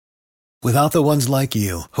Without the ones like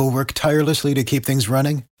you, who work tirelessly to keep things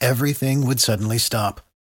running, everything would suddenly stop.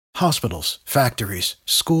 Hospitals, factories,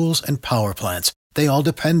 schools, and power plants, they all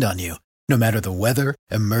depend on you. No matter the weather,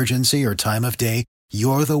 emergency, or time of day,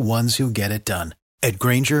 you're the ones who get it done. At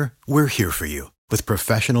Grainger, we're here for you with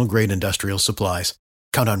professional-grade industrial supplies.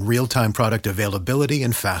 Count on real-time product availability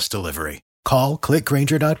and fast delivery. Call,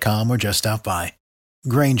 clickgrainger.com, or just stop by.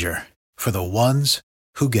 Grainger, for the ones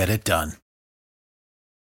who get it done.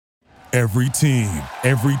 Every team,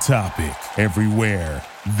 every topic, everywhere.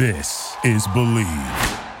 This is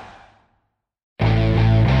Believe.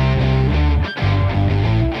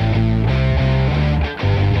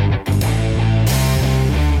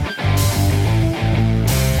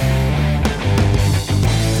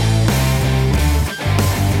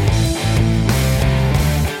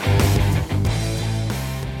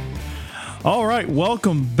 All right,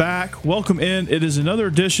 welcome back. Welcome in. It is another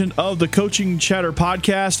edition of the Coaching Chatter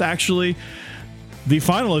podcast. Actually, the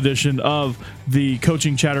final edition of the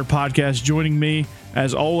Coaching Chatter podcast. Joining me,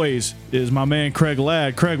 as always, is my man Craig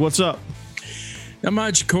Ladd. Craig, what's up? Not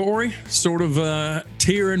much, Corey. Sort of a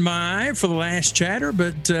tear in my eye for the last chatter,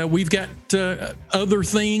 but we've got other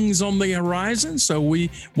things on the horizon, so we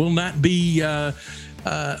will not be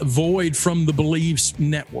void from the Believes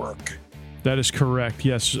Network. That is correct.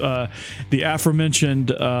 Yes. The aforementioned,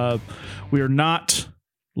 we are not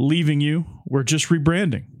leaving you. We're just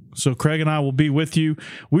rebranding. So Craig and I will be with you.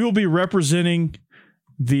 We will be representing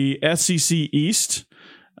the SEC East.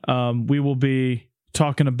 We will be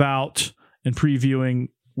talking about and previewing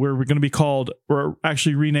where we're going to be called. We're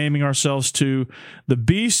actually renaming ourselves to the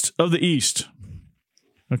Beast of the East.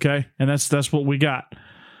 Okay. And that's what we got.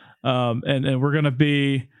 And we're going to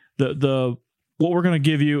be what we're going to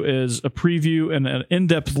give you is a preview and an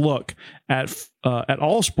in-depth look at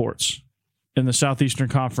all sports in the Southeastern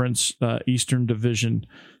Conference Eastern Division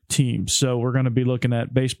teams. So we're going to be looking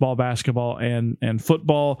at baseball, basketball, and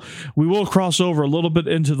football. We will cross over a little bit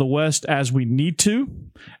into the West as we need to,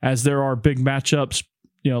 as there are big matchups,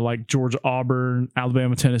 like Georgia, Auburn,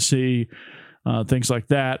 Alabama, Tennessee, things like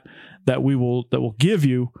that we will give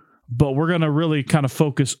you. But we're going to really kind of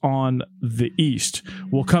focus on the East.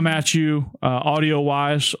 We'll come at you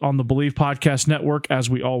audio-wise on the Believe Podcast Network, as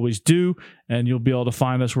we always do, and you'll be able to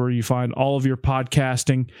find us where you find all of your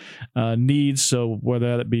podcasting needs. So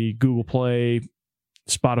whether that be Google Play,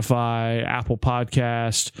 Spotify, Apple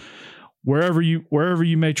Podcast, wherever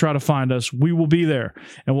you may try to find us, we will be there.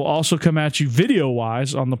 And we'll also come at you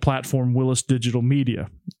video-wise on the platform Willis Digital Media.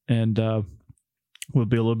 And we'll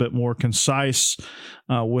be a little bit more concise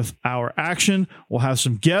with our action. We'll have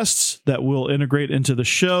some guests that we'll integrate into the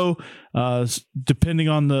show. Depending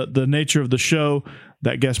on the nature of the show,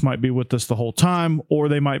 that guest might be with us the whole time, or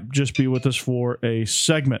they might just be with us for a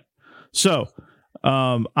segment. So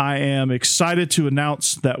I am excited to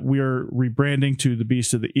announce that we're rebranding to the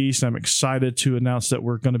Beast of the East. I'm excited to announce that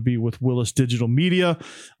we're going to be with Willis Digital Media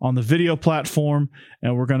on the video platform,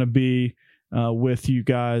 and we're going to be with you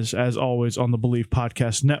guys, as always, on the Believe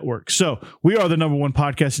Podcast Network. So we are the number one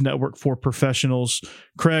podcasting network for professionals.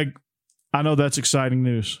 Craig, I know that's exciting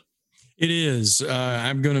news. It is.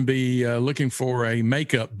 I'm going to be looking for a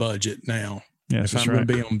makeup budget now. Yes, if I'm going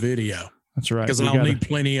to be on video. That's right. Because I'll need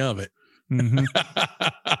plenty of it. Mm-hmm.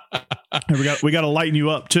 we got to lighten you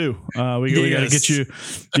up too. We got to get you.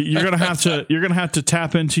 You're gonna have to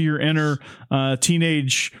tap into your inner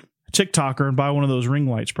teenage TikToker and buy one of those ring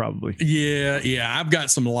lights, probably. Yeah. I've got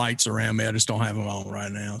some lights around me. I just don't have them on right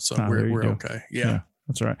now, so we're okay. Yeah,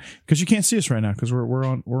 that's all right. Because you can't see us right now because we're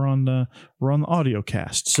on the audio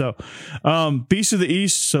cast. So, Beast of the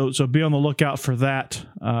East. So be on the lookout for that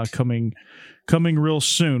coming real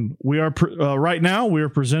soon. We are right now. We are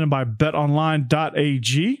presented by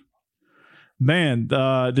BetOnline.ag. Man,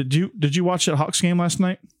 did you watch that Hawks game last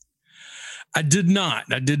night? I did not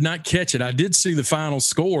catch it. I did see the final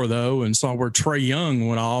score, though, and saw where Trae Young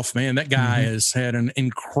went off. Man, that guy has had an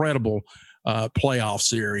incredible playoff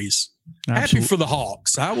series. Absolutely. Happy for the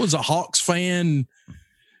Hawks. I was a Hawks fan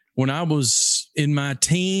when I was in my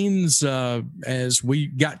teens, as we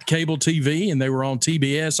got cable TV and they were on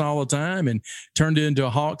TBS all the time, and turned into a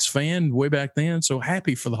Hawks fan way back then. So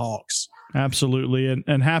happy for the Hawks. Absolutely.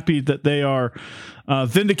 And happy that they are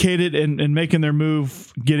vindicated in making their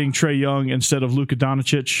move, getting Trae Young instead of Luka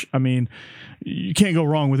Doncic. I mean, you can't go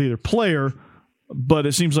wrong with either player, but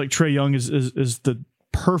it seems like Trae Young is the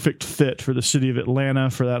perfect fit for the city of Atlanta,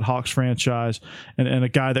 for that Hawks franchise, and a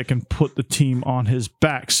guy that can put the team on his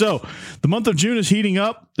back. So the month of June is heating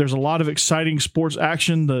up. There's a lot of exciting sports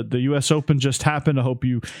action. The U.S. Open just happened. I hope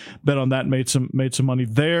you bet on that, made some money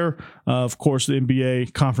there. Of course, the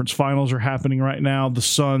NBA conference finals are happening right now. The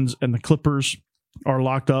Suns and the Clippers are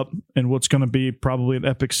locked up in what's going to be probably an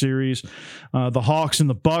epic series. The Hawks and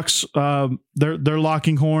the Bucks, they're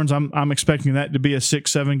locking horns. I'm expecting that to be a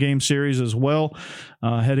 6-7 game series as well,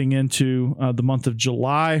 heading into the month of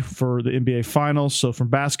July for the NBA Finals. So from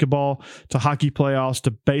basketball to hockey playoffs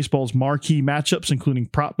to baseball's marquee matchups, including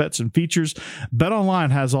prop bets and features,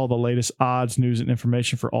 BetOnline has all the latest odds, news, and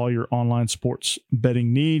information for all your online sports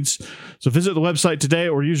betting needs. So visit the website today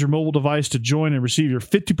or use your mobile device to join and receive your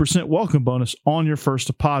 50% welcome bonus on your first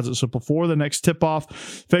deposit. So before the next tip-off,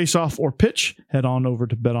 face-off, or pitch, head on over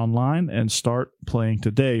to BetOnline and start playing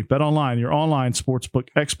today. BetOnline, your online sportsbook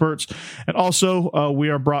experts. And also, we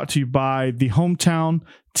are brought to you by the hometown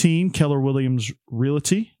team, Keller Williams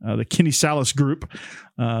Realty, the Kenny Salas Group.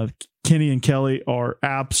 Kenny and Kelly are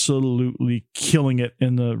absolutely killing it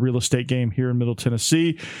in the real estate game here in Middle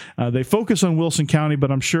Tennessee. They focus on Wilson County,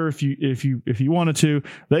 but I'm sure if you wanted to,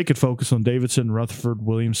 they could focus on Davidson, Rutherford,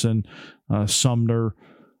 Williamson, Sumner,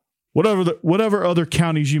 whatever other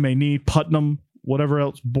counties you may need, Putnam, whatever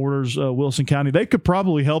else borders Wilson County. They could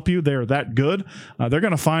probably help you. They're that good. They're going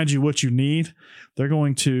to find you what you need. They're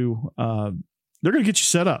going to get you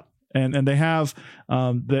set up. And they have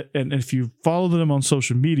that. And if you follow them on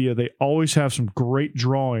social media, they always have some great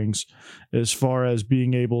drawings as far as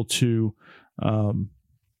being able to,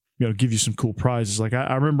 give you some cool prizes. Like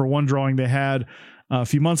I remember one drawing they had a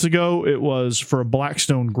few months ago. It was for a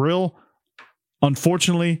Blackstone grill.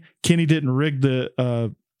 Unfortunately, Kenny didn't rig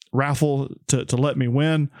the raffle to let me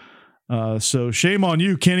win. So shame on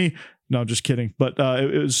you, Kenny. No, just kidding. But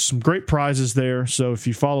it was some great prizes there. So if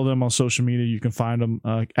you follow them on social media, you can find them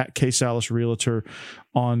at K Salas Realtor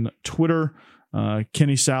on Twitter,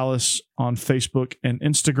 Kenny Salas on Facebook and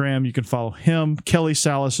Instagram. You can follow him, Kelly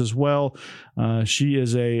Salas as well. She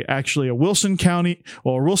is actually a Wilson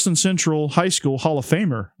Central High School Hall of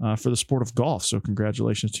Famer for the sport of golf. So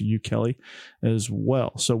congratulations to you, Kelly, as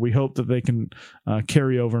well. So we hope that they can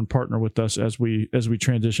carry over and partner with us as we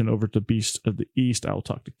transition over to Beast of the East. I will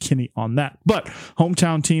talk to Kenny on that. But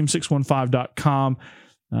hometown team 615.com.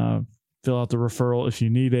 Fill out the referral if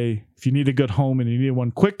you need a good home and you need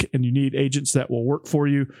one quick and you need agents that will work for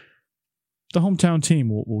you. The hometown team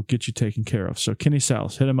will get you taken care of. So Kenny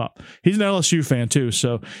Salas, hit him up. He's an LSU fan too,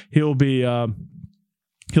 so he'll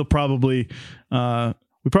probably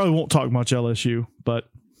we probably won't talk much LSU, but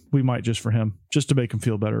we might just for him, just to make him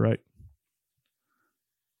feel better, right?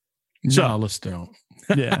 No, let's don't.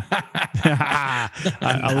 Yeah.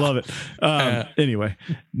 I love it. Anyway,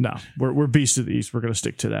 no, we're Beast of the East. We're going to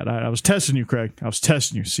stick to that. I was testing you, Craig. I was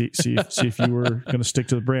testing you. See if you were going to stick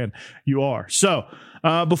to the brand. You are. So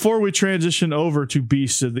before we transition over to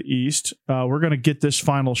Beast of the East, we're going to get this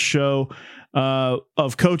final show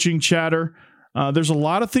of coaching chatter. There's a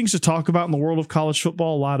lot of things to talk about in the world of college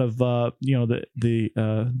football. A lot of the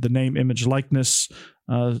name, image, likeness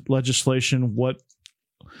legislation.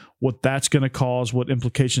 What that's going to cause, what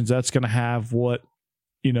implications that's going to have, what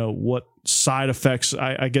side effects,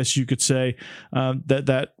 I guess you could say,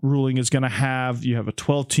 that ruling is going to have. You have a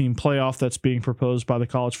 12-team playoff that's being proposed by the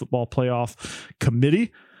College Football Playoff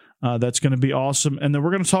Committee. That's going to be awesome. And then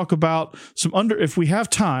we're going to talk about if we have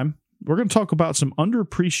time, we're going to talk about some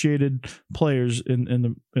underappreciated players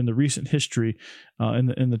in the recent history, in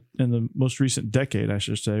the most recent decade, I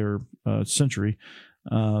should say, or century.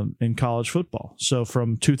 In college football. So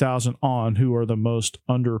from 2000 on, who are the most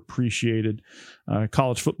underappreciated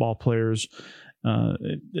college football players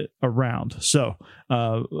around. So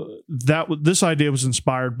this idea was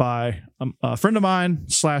inspired by a friend of mine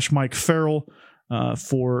 / Mike Farrell. He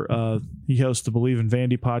hosts the Believe in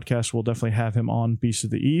Vandy podcast. We'll definitely have him on Beast of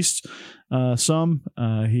the East.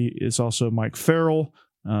 He is also Mike Farrell.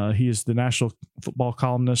 He is the national football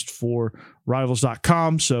columnist for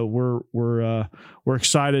Rivals.com. So we're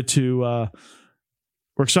excited to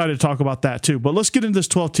talk about that too. But let's get into this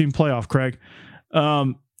 12-team playoff, Craig.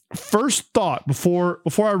 First thought before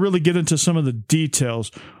I really get into some of the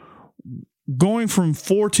details, going from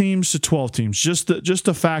 4 teams to 12 teams, just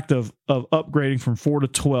the fact of upgrading from 4 to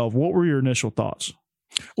 12. What were your initial thoughts?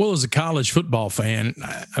 Well, as a college football fan,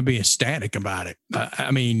 I'd be ecstatic about it.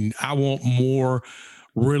 I mean, I want more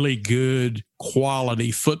really good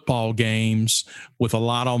quality football games with a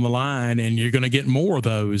lot on the line, and you're going to get more of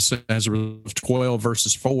those as a result of 12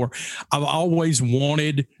 versus 4. I've always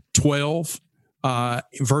wanted 12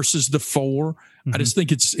 versus the 4. I just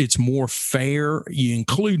think it's more fair. You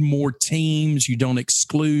include more teams. You don't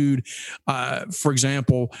exclude, for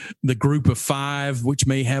example, the group of 5, which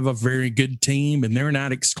may have a very good team, and they're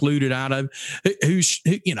not excluded out of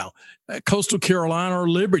Coastal Carolina or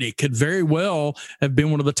Liberty could very well have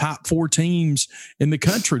been one of the top 4 teams in the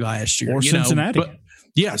country last year. Or Cincinnati.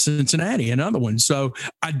 Yeah, Cincinnati, another one. So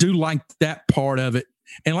I do like that part of it.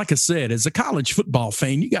 And like I said, as a college football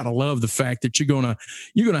fan, you got to love the fact that you're gonna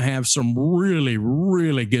have some really,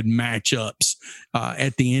 really good matchups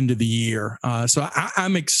at the end of the year. So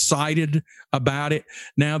I'm excited about it.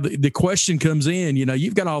 Now the question comes in.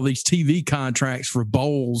 You've got all these TV contracts for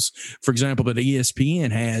bowls, for example, that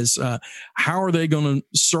ESPN has. How are they going to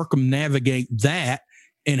circumnavigate that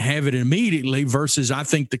and have it immediately? Versus, I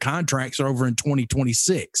think the contracts are over in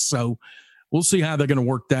 2026. So we'll see how they're going to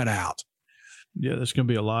work that out. Yeah, there's going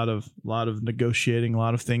to be a lot of negotiating, a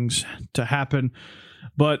lot of things to happen.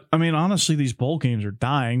 But, I mean, honestly, these bowl games are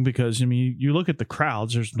dying because, I mean, you look at the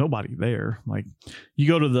crowds, there's nobody there. Like, you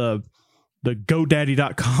go to the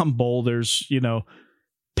GoDaddy.com bowl, there's,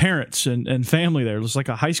 parents and family there. It's like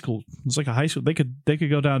a high school. They could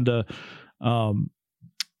go down to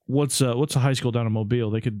what's a high school down in Mobile?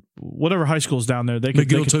 They could, whatever high school's down there, they could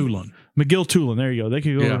McGill-Tulane. McGill-Tulane, there you go. They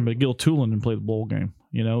could go to McGill-Tulane and play the bowl game,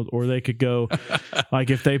 or they could go like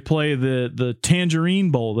if they play the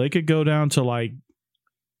Tangerine Bowl, they could go down to like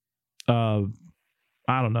I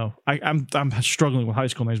don't know. I'm struggling with high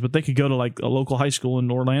school names, but they could go to like a local high school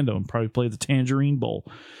in Orlando and probably play the Tangerine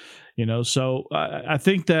Bowl. So I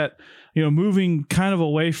think that moving kind of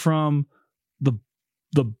away from the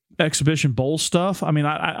exhibition bowl stuff. I mean,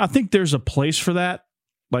 I think there's a place for that.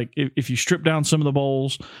 Like if you strip down some of the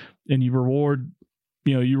bowls and you reward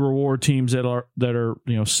teams that are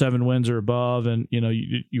 7 wins or above, and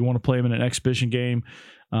you want to play them in an exhibition game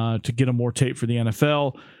to get them more tape for the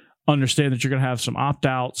NFL. Understand that you're going to have some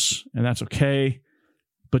opt-outs, and that's okay.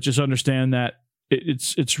 But just understand that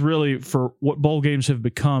it's really, for what bowl games have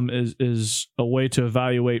become, is a way to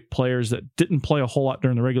evaluate players that didn't play a whole lot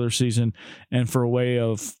during the regular season, and for a way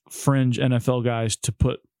of fringe NFL guys to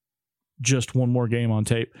put just one more game on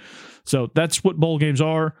tape. So that's what bowl games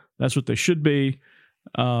are. That's what they should be.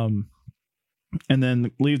 And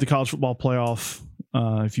then leave the college football playoff.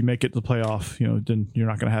 If you make it to the playoff, then you're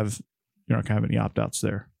not going to have any opt-outs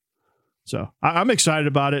there. So I'm excited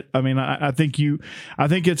about it. I mean, I think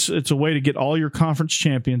it's a way to get all your conference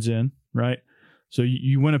champions in, right? So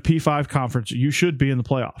you win a P5 conference, you should be in the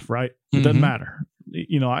playoff, right? It doesn't matter.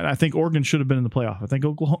 I think Oregon should have been in the playoff. I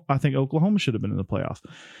think Oklahoma should have been in the playoff.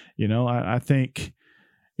 I think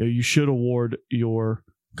you should award your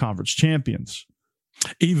conference champions.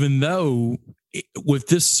 Even though with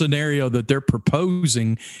this scenario that they're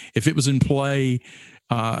proposing, if it was in play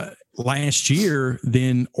last year,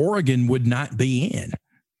 then Oregon would not be in.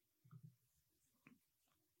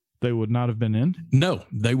 They would not have been in? No,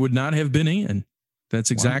 they would not have been in.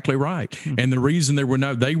 That's exactly right. And the reason they were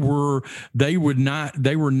not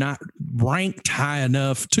ranked high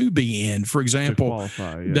enough to be in. For example,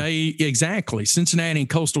 qualify, yeah. Cincinnati and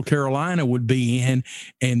Coastal Carolina would be in,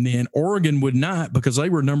 and then Oregon would not, because they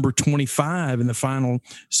were number 25 in the final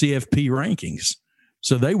CFP rankings.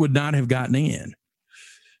 So they would not have gotten in.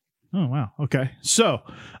 Oh, wow. Okay. So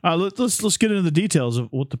let's get into the details of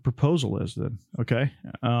what the proposal is then. Okay.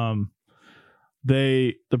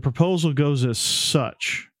 The proposal goes as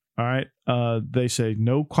such. All right. They say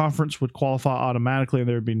no conference would qualify automatically, and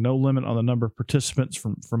there would be no limit on the number of participants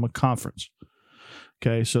from a conference.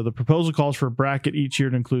 Okay. So the proposal calls for a bracket each year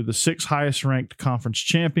to include the 6 highest ranked conference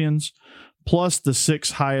champions plus the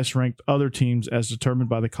 6 highest ranked other teams as determined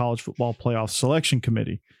by the College Football Playoff Selection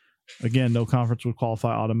Committee. Again, no conference would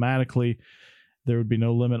qualify automatically. There would be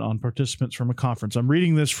no limit on participants from a conference. I'm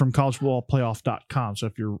reading this from collegefootballplayoff.com. So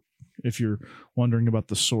if you're wondering about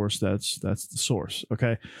the source, that's the source.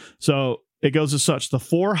 Okay. So it goes as such. The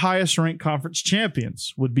 4 highest ranked conference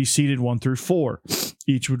champions would be seeded 1 through 4.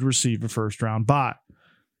 Each would receive a first round bye.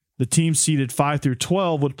 The teams seeded 5 through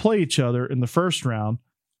 12 would play each other in the first round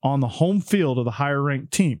on the home field of the higher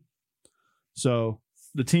ranked team. So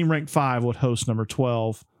the team ranked 5 would host number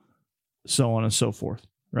 12, so on and so forth,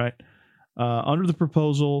 right? Under the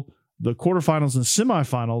proposal, the quarterfinals and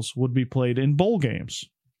semifinals would be played in bowl games.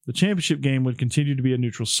 The championship game would continue to be a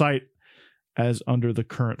neutral site as under the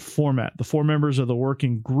current format. The 4 members of the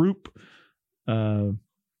working group,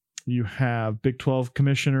 you have Big 12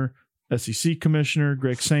 Commissioner, SEC Commissioner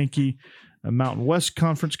Greg Sankey, a Mountain West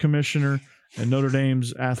Conference Commissioner, and Notre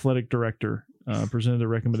Dame's Athletic Director presented the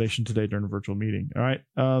recommendation today during a virtual meeting. All right.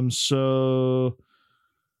 So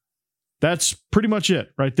that's pretty much it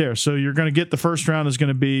right there. So you're going to get the first round is going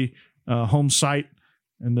to be home site,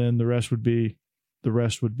 and then the rest would be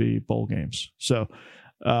bowl games. So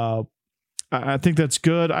I think that's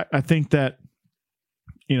good. I think that,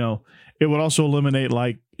 you know, it would also eliminate,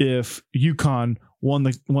 like, if UConn won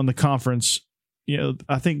the conference. You know,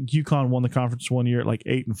 I think UConn won the conference one year at like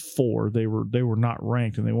 8-4. They were not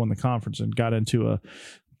ranked, and they won the conference and got into a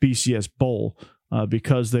BCS bowl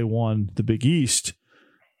because they won the Big East.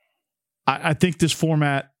 I think this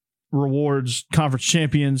format rewards conference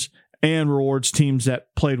champions and rewards teams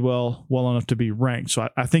that played well enough to be ranked. So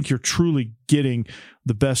I think you're truly getting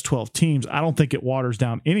the best 12 teams. I don't think it waters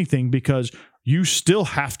down anything, because you still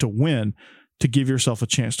have to win to give yourself a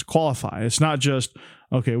chance to qualify. It's not just,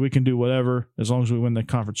 okay, we can do whatever as long as we win the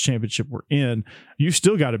conference championship we're in. You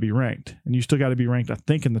still got to be ranked, and you still got to be ranked, I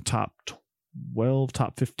think, in the top 12,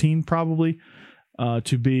 top 15 probably,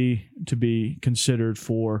 to be considered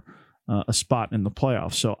for a spot in the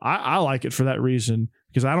playoffs. So I like it for that reason,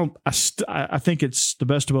 because I think it's the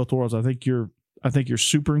best of both worlds. I think you're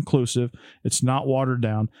super inclusive. It's not watered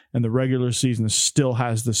down, and the regular season still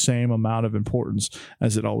has the same amount of importance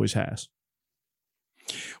as it always has.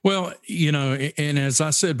 Well, you know, and as I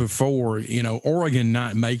said before, you know, Oregon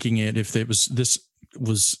not making it, if it was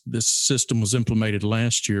this system was implemented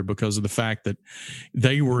last year, because of the fact that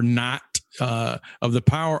they were not of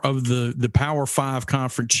the Power 5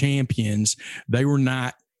 conference champions, they were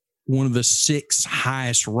not one of the 6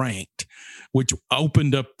 highest ranked, which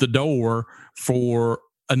opened up the door for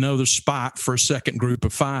another spot for a second group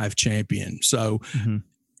of 5 champion. So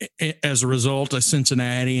as a result,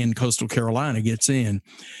 Cincinnati and Coastal Carolina gets in.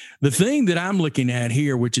 The thing that I'm looking at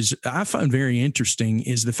here, which is I find very interesting,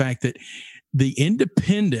 is the fact that the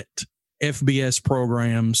independent FBS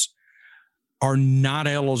programs are not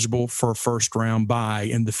eligible for a first round bye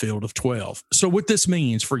in the field of 12. So what this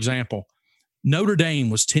means, for example, Notre Dame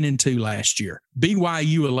was 10-2 last year,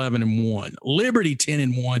 BYU 11-1, Liberty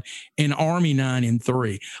 10-1, and Army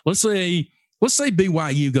 9-3. Let's say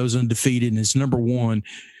BYU goes undefeated and is number 1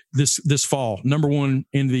 this fall, number 1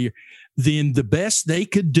 in the year. Then the best they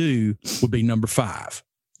could do would be number 5.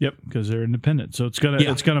 Yep, because they're independent. So it's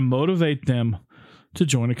gonna motivate them to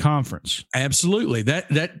join a conference. Absolutely.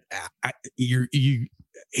 You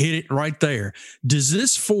hit it right there. Does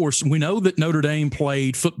this force? We know that Notre Dame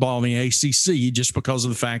played football in the ACC just because of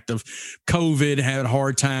the fact of COVID, had a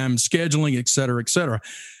hard time scheduling, et cetera, et cetera.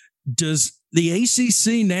 Does the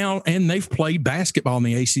ACC now, and they've played basketball in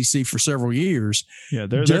the ACC for several years. Yeah,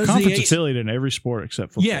 they're conference affiliated in every sport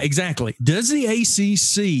except football. Yeah, exactly. Does the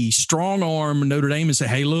ACC strong arm Notre Dame and say,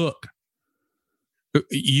 hey, look,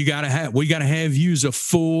 we got to have you as a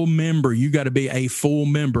full member. You got to be a full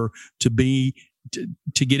member to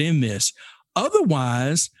get in this.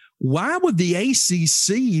 Otherwise, why would the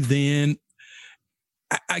ACC then,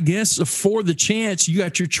 I guess, afford the chance? You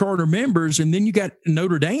got your charter members, and then you got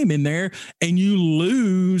Notre Dame in there, and you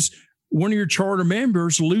lose one of your charter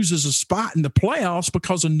members loses a spot in the playoffs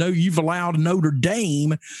because you've allowed Notre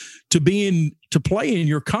Dame to play in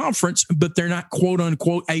your conference, but they're not, quote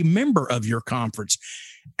unquote, a member of your conference.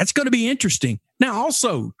 That's going to be interesting. Now,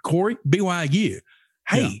 also, Corey, BYU,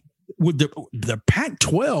 hey, would the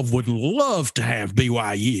Pac-12 would love to have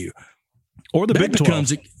BYU or the Big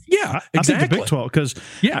 12. Yeah, exactly. I think the Big 12, because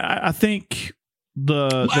I think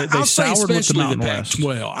they soured with the Mountain West.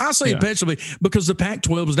 Pac-12. I'll say especially because the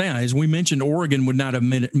Pac-12 is down. As we mentioned, Oregon would not have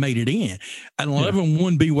made it in. An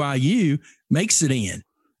 11-1 BYU makes it in.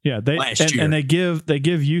 Yeah, and they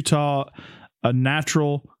give Utah a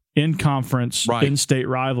natural in-conference, in-state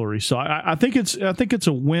rivalry. So I think it's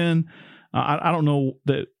a win. I don't know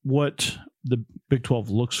what the Big 12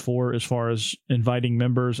 looks for as far as inviting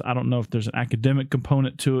members. I don't know if there's an academic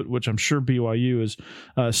component to it, which I'm sure BYU is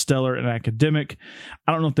stellar and academic.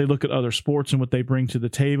 I don't know if they look at other sports and what they bring to the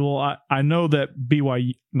table. I know that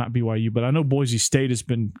not BYU, but I know Boise State has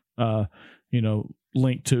been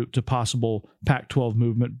linked to possible Pac-12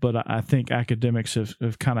 movement, but I think academics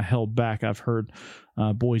have kind of held back. I've heard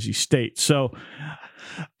Boise State. So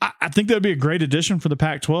I think that would be a great addition for the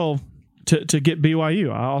Pac-12 to get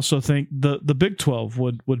BYU. I also think the Big 12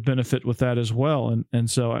 would benefit with that as well. And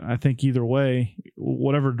so I think either way,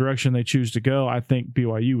 whatever direction they choose to go, I think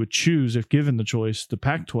BYU would choose, if given the choice, the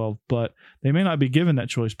Pac-12, but they may not be given that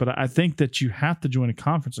choice. But I think that you have to join a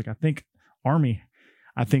conference. Like I think Army,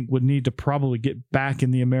 would need to probably get back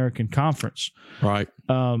in the American Conference. Right.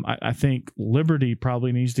 I think Liberty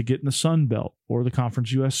probably needs to get in the Sun Belt or the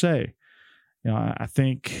Conference USA. I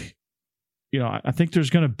think there's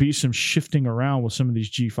going to be some shifting around with some of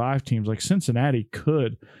these G5 teams. Like Cincinnati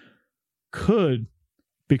could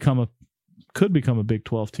become a Big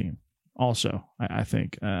 12 team. Also, I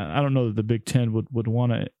think I don't know that the Big 10 would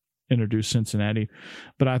want to introduce Cincinnati,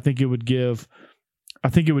 but I think it would give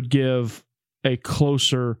a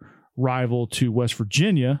closer rival to West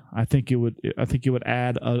Virginia. I think it would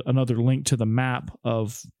add another link to the map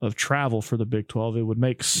of travel for the Big 12. It would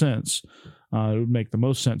make sense. It would make the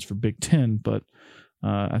most sense for Big 10, but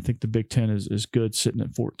I think the Big 10 is good sitting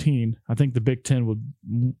at 14. I think the Big 10 would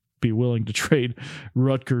be willing to trade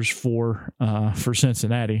Rutgers for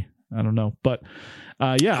Cincinnati. I don't know, but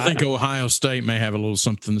I think Ohio State may have a little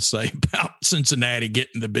something to say about Cincinnati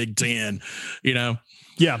getting the Big 10.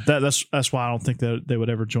 Yeah, that's why I don't think that they would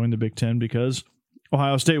ever join the Big 10, because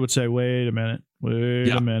Ohio State would say, wait a minute,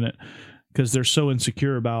 because they're so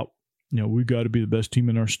insecure about, we got to be the best team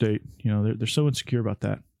in our state. They're so insecure about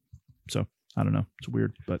that. So I don't know. It's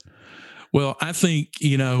weird, but. Well, I think,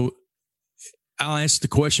 I'll ask the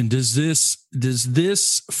question, does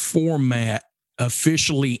this format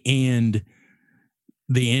officially end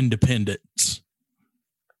the independents?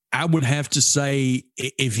 I would have to say,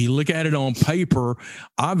 if you look at it on paper,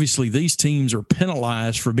 obviously these teams are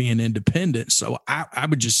penalized for being independent. So I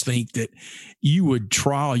would just think that you would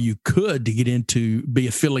try all you could to get into, be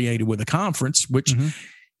affiliated with a conference, which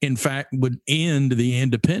in fact would end the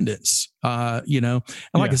independence. And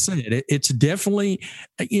like I said, it's definitely,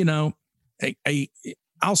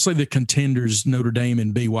 I'll say the contenders, Notre Dame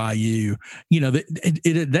and BYU,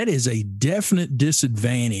 that is a definite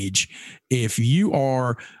disadvantage if you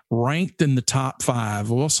are ranked in the top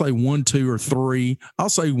 5. Well, I'll say 1, 2, or 3. I'll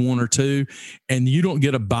say 1 or 2, and you don't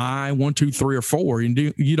get a bye 1, 2, 3, or 4.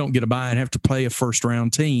 You don't get a bye and have to play a first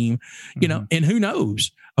round team, and who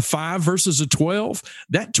knows, a 5 versus a 12,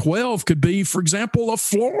 that 12 could be, for example, a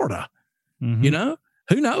Florida,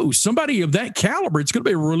 Who knows? Somebody of that caliber, it's going to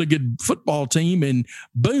be a really good football team, and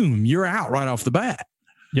boom, you're out right off the bat.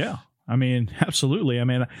 Yeah, I mean, absolutely. I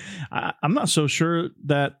mean, I'm not so sure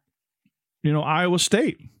that Iowa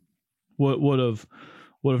State would have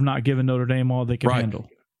not given Notre Dame all they could handle.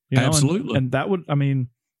 Absolutely, and that would. I mean,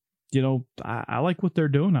 I like what they're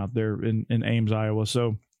doing out there in Ames, Iowa.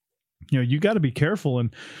 So. You got to be careful,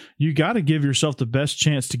 and you got to give yourself the best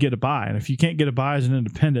chance to get a bye. And if you can't get a bye as an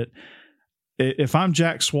independent, if I'm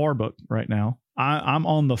Jack Swarbrick right now, I'm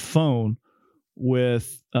on the phone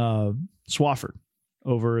with Swafford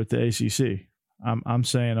over at the ACC. I'm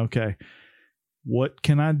saying, okay, what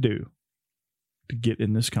can I do to get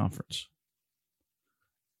in this conference?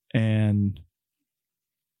 And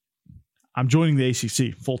I'm joining the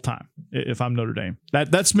ACC full time if I'm Notre Dame.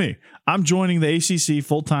 That's me. I'm joining the ACC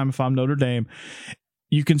full time if I'm Notre Dame.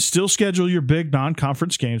 You can still schedule your big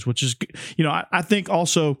non-conference games, which is, I think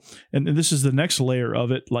also, and this is the next layer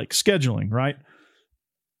of it, like scheduling, right?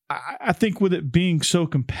 I think with it being so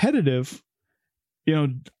competitive,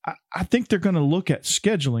 I think they're going to look at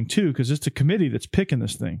scheduling too, because it's a committee that's picking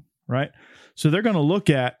this thing, right? So they're going to look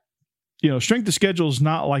at, strength of schedule is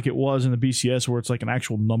not like it was in the BCS where it's like an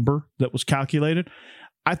actual number that was calculated.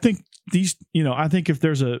 I think I think if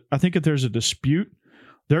there's a dispute,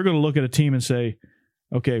 they're going to look at a team and say,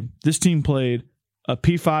 okay, this team played a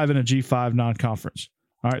P5 and a G5 non-conference.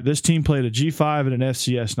 All right, this team played a G5 and an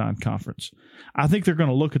FCS non-conference. I think they're going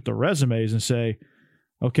to look at the resumes and say,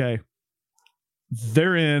 okay,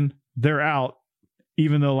 they're in, they're out,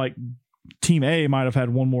 even though like Team A might have had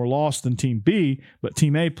one more loss than Team B, but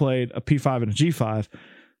Team A played a P5 and a G5.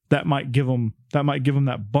 That might give them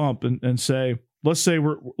that bump and say, let's say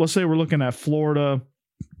we're looking at Florida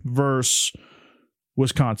versus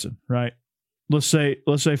Wisconsin, right? Let's say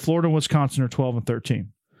Florida and Wisconsin are 12 and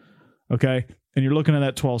 13. Okay? And you're looking at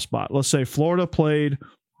that 12 spot. Let's say Florida played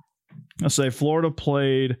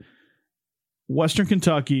Western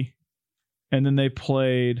Kentucky, and then they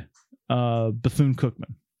played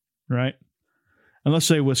Bethune-Cookman, right? And let's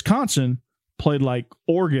say Wisconsin played like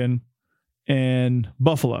Oregon and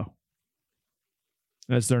Buffalo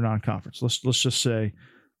as their non-conference. Let's just say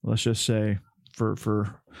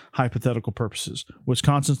for hypothetical purposes,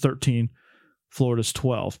 Wisconsin's 13, Florida's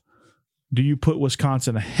 12. Do you put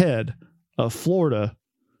Wisconsin ahead of Florida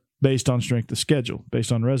based on strength of schedule,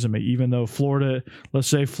 based on resume, even though Florida, let's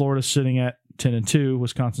say Florida's sitting at 10-2,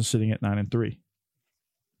 Wisconsin's sitting at 9-3?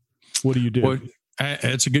 What do you do? Well,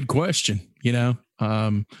 that's a good question.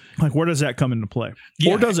 Like where does that come into play?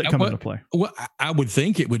 Or does it come into play? Well, I would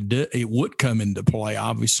think it would come into play,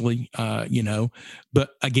 obviously,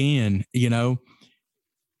 but again,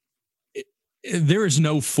 there is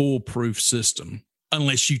no foolproof system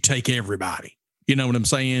unless you take everybody. You know what I'm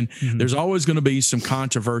saying? Mm-hmm. There's always going to be some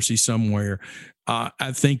controversy somewhere.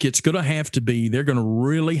 I think it's going to have to be, they're going to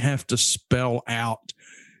really have to spell out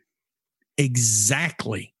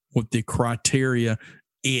exactly what the criteria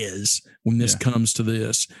is when this comes to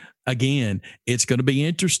this. Again, it's going to be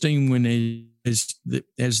interesting when as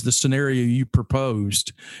the scenario you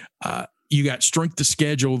proposed. You got strength of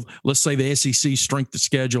schedule. Let's say the SEC strength of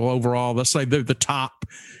schedule overall. Let's say they're the top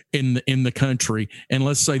in the country, and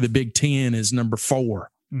let's say the Big Ten is number 4.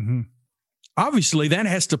 Mm-hmm. Obviously, that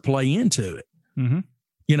has to play into it. Mm-hmm.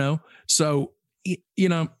 So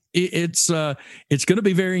it's going to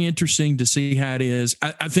be very interesting to see how it is.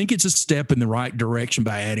 I think it's a step in the right direction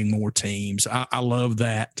by adding more teams. I love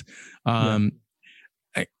that.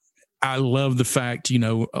 I love the fact,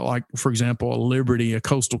 like, for example, a Liberty, a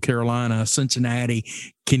Coastal Carolina, a Cincinnati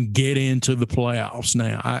can get into the playoffs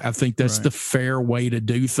now. I think that's the fair way to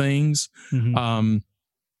do things. Mm-hmm.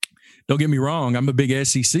 Don't get me wrong, I'm a big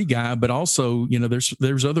SEC guy, but also,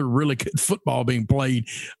 there's other really good football being played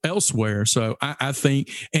elsewhere. So I think,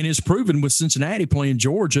 and it's proven with Cincinnati playing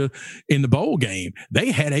Georgia in the bowl game,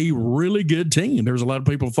 they had a really good team. There was a lot of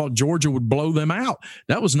people who thought Georgia would blow them out.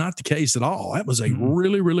 That was not the case at all. That was a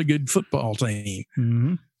really, really good football team.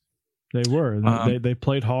 Mm-hmm. They were. They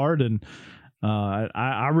played hard, and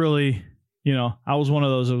I really, I was one of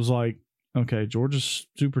those that was like, okay, Georgia's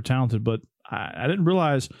super talented, but I didn't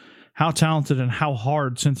realize how talented and how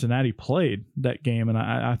hard Cincinnati played that game. And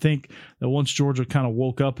I think that once Georgia kind of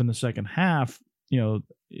woke up in the second half, you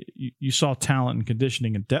saw talent and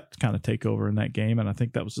conditioning and depth kind of take over in that game. And I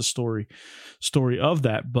think that was the story of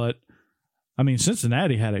that. But I mean,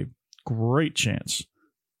 Cincinnati had a great chance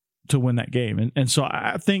to win that game. And so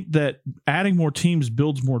I think that adding more teams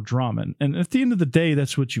builds more drama. And at the end of the day,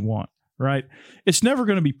 that's what you want, right? It's never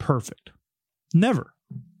going to be perfect. Never.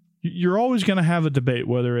 You're always going to have a debate,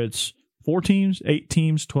 whether it's 4 teams, 8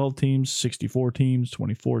 teams, 12 teams, 64 teams,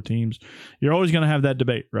 24 teams. You're always going to have that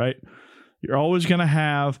debate, right? You're always going to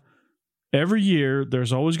have, every year,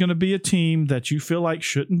 there's always going to be a team that you feel like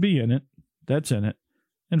shouldn't be in it, that's in it,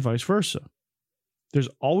 and vice versa. There's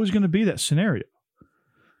always going to be that scenario.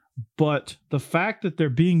 But the fact that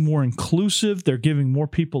they're being more inclusive, they're giving more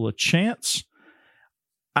people a chance,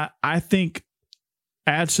 I think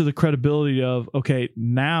adds to the credibility of, okay,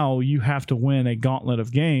 now you have to win a gauntlet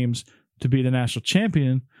of games to be the national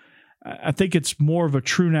champion. I think it's more of a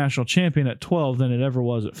true national champion at 12 than it ever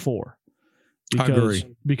was at 4. I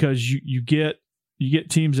agree. Because you get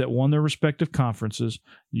teams that won their respective conferences.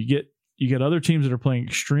 You get other teams that are playing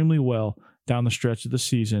extremely well down the stretch of the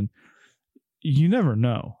season. You never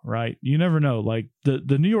know, right? You never know. Like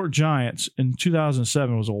the New York Giants in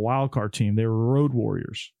 2007 was a wild card team. They were road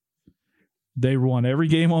warriors. They won every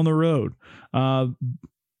game on the road. And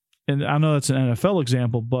I know that's an NFL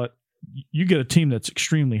example, but you get a team that's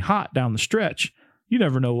extremely hot down the stretch. You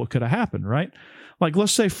never know what could have happened, right? Like,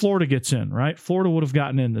 let's say Florida gets in, right? Florida would have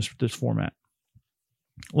gotten in this format.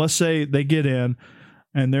 Let's say they get in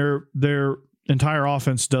and their entire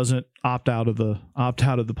offense doesn't opt out of the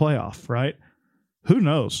playoff, right? Who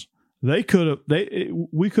knows? We could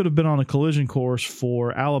have been on a collision course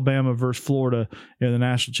for Alabama versus Florida in the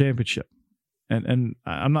national championship. And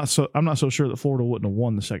I'm not so sure that Florida wouldn't have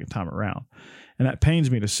won the second time around, and that pains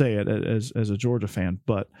me to say it as a Georgia fan.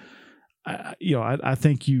 But I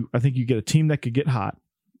think you get a team that could get hot,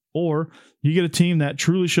 or you get a team that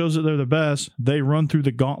truly shows that they're the best. They run through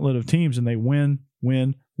the gauntlet of teams and they win,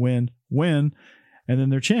 and then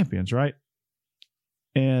they're champions, right?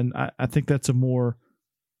 And I think that's a more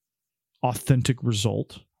authentic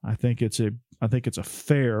result. I think it's a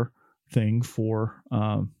fair thing for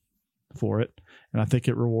it, and I think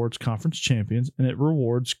it rewards conference champions and it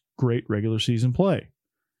rewards great regular season play,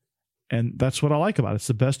 and that's what I like about it. It's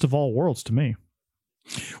the best of all worlds to me.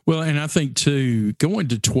 Well, and I think too, going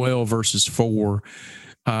to 12 versus 4,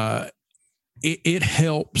 it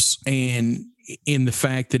helps, and in the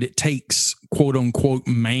fact that it takes quote unquote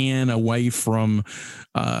man away from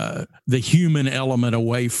the human element,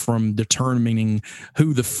 away from determining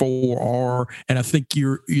who the 4 are. And I think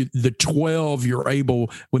the 12, you're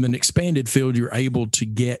able, with an expanded field, you're able to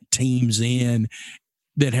get teams in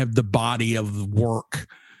that have the body of work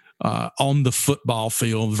on the football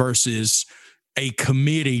field versus a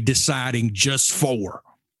committee deciding just 4.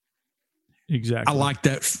 Exactly. I like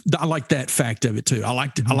that fact of it too. I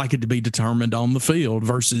like it to be determined on the field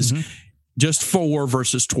versus just 4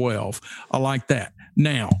 versus 12. I like that.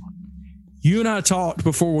 Now, you and I talked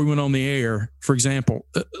before we went on the air. For example,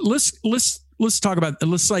 let's talk about,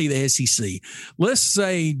 let's say the SEC. Let's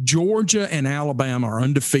say Georgia and Alabama are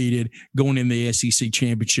undefeated going in the SEC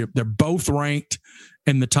championship. They're both ranked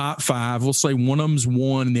in the top 5. We'll say one of them's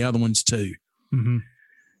 1 and the other one's 2. Mm-hmm.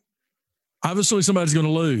 Obviously, somebody's going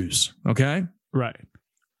to lose. Okay, right.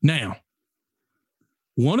 Now,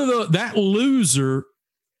 that loser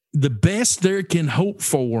the best they can hope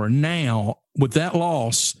for now with that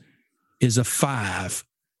loss is a five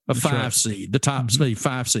seed, the top seed,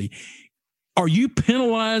 5 seed. Are you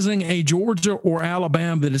penalizing a Georgia or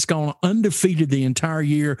Alabama that has gone undefeated the entire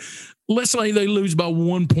year? Let's say they lose by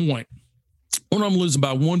 1 point. One of them losing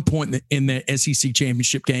by 1 point in the SEC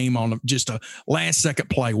championship game on just a last-second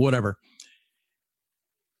play, whatever.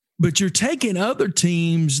 But you're taking other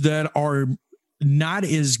teams that are not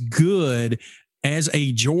as good as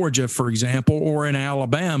a Georgia, for example, or an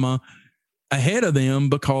Alabama ahead of them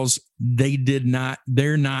because they didn't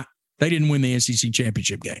win the SEC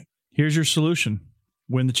championship game. Here's your solution: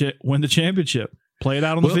 win the championship, play it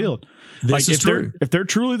out on the field. This is true. If they're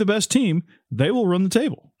truly the best team, they will run the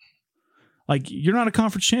table. Like, you're not a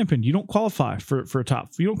conference champion, you don't qualify for a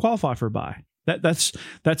top. You don't qualify for a bye. That's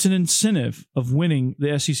an incentive of winning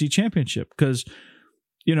the SEC championship, because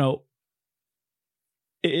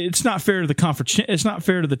it's not fair to the conference. It's not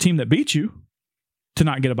fair to the team that beat you to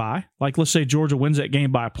not get a bye. Like, let's say Georgia wins that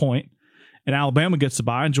game by a point, and Alabama gets the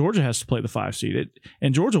bye, and Georgia has to play the 5 seed.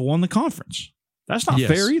 And Georgia won the conference. That's not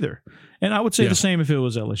fair either. And I would say the same if it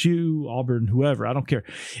was LSU, Auburn, whoever. I don't care.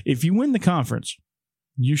 If you win the conference,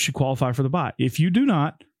 you should qualify for the bye. If you do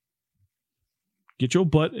not, get your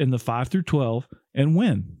butt in the 5 through 12 and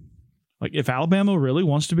win. Like, if Alabama really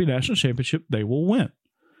wants to be national championship, they will win.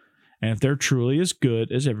 And if they're truly as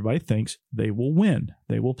good as everybody thinks, they will win.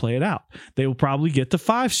 They will play it out. They will probably get the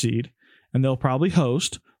 5 seed, and they'll probably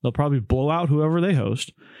host. They'll probably blow out whoever they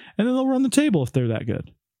host, and then they'll run the table if they're that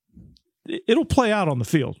good. It'll play out on the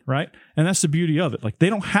field, right? And that's the beauty of it. Like, they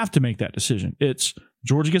don't have to make that decision. It's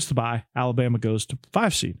Georgia gets the bye, Alabama goes to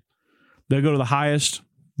 5 seed. They'll go to the highest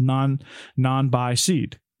non-bye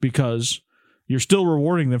seed, because you're still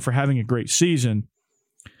rewarding them for having a great season.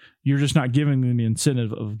 You're just not giving them the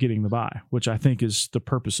incentive of getting the bye, which I think is the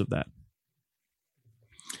purpose of that.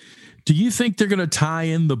 Do you think they're going to tie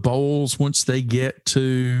in the bowls once they get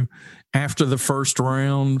to after the first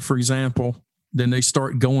round, for example? Then they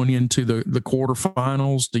start going into the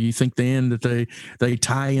quarterfinals. Do you think then that they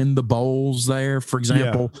tie in the bowls there, for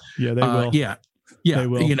example? Yeah, they will. Yeah, they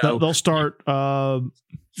will. They'll start 5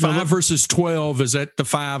 versus 12 is at the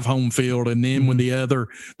 5 home field, and then when the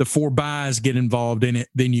 4 byes get involved in it,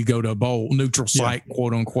 then you go to a bowl, neutral site,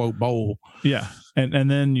 quote unquote bowl. Yeah, and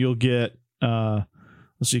then you'll get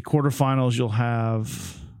quarterfinals. You'll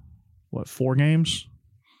have 4 games.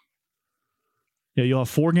 Yeah, you'll have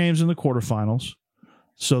 4 games in the quarterfinals.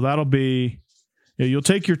 So that'll be, you'll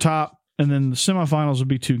take your top, and then the semifinals will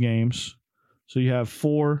be 2 games. So you have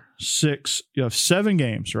 4, 6, you have 7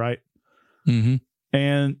 games, right? Mm-hmm.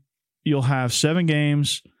 And you'll have 7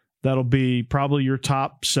 games. That'll be probably your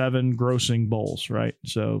top 7 grossing bowls, right?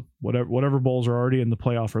 So whatever bowls are already in the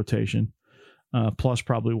playoff rotation, plus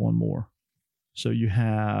probably 1 more. So you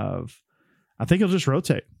have, I think it'll just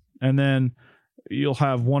rotate. And then you'll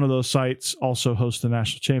have one of those sites also host the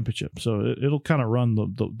national championship. So it'll kind of run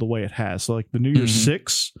the way it has. So like the New Year's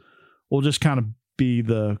 6 will just kind of be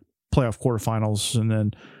the playoff quarterfinals, and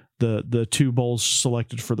then the 2 bowls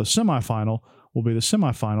selected for the semifinal will be the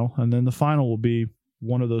semifinal, and then the final will be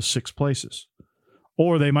one of those 6 places.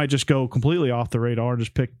 Or they might just go completely off the radar and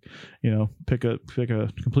just pick a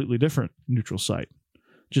completely different neutral site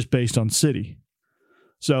just based on city.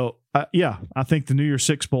 So, I think the New Year's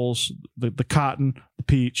 6 bowls, the Cotton, the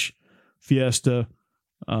Peach, Fiesta,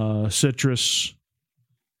 Citrus,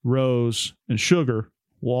 Rose, and Sugar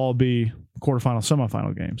will all be quarterfinal,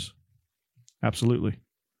 semifinal games. Absolutely.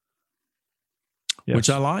 Yes. Which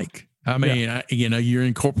I like. I mean, you're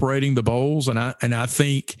incorporating the bowls, and I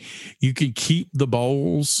think you can keep the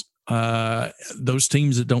bowls. Those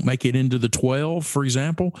teams that don't make it into the 12, for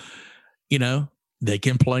example, they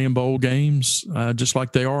can play in bowl games just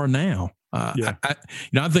like they are now. I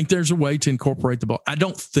think there's a way to incorporate the bowl. I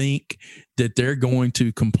don't think that they're going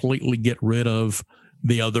to completely get rid of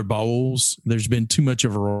the other bowls. There's been too much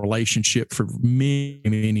of a relationship for many,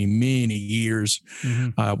 many, many years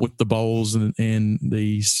with the bowls and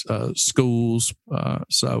these schools.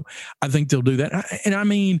 So I think they'll do that. And I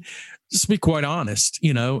mean, just to be quite honest,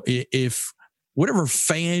 if whatever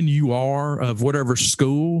fan you are of whatever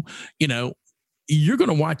school, you're going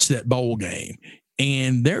to watch that bowl game.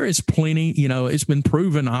 And there is plenty, it's been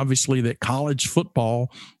proven, obviously, that college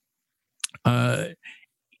football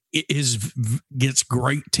gets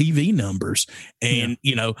great TV numbers. And,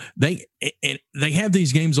 they have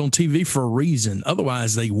these games on TV for a reason.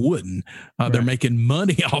 Otherwise, they wouldn't. They're making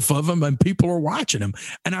money off of them, and people are watching them.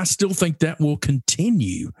 And I still think that will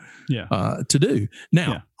continue to do.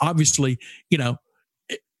 Now, obviously,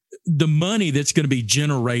 the money that's going to be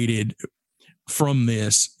generated from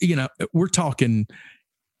this, we're talking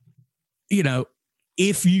you know,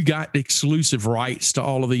 if you got exclusive rights to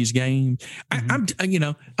all of these games, I'm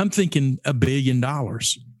thinking $1 billion.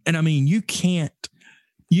 And I mean, you can't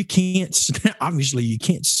obviously you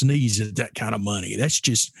can't sneeze at that kind of money. That's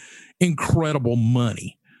just incredible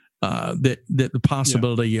money. That the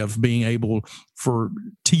possibility of being able for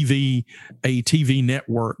a TV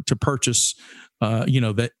network to purchase,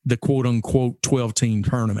 that the quote unquote 12-team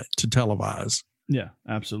tournament to televise. Yeah,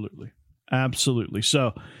 absolutely.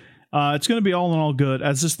 So it's going to be all in all good.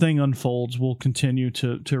 As this thing unfolds, we'll continue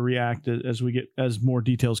to react as more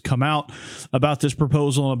details come out about this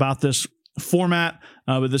proposal and about this format.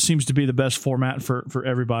 But this seems to be the best format for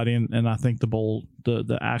everybody. And I think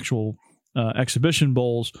the actual exhibition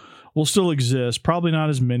bowls will still exist, probably not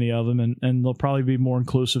as many of them, and they'll probably be more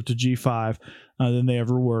inclusive to G5 than they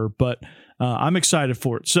ever were, but I'm excited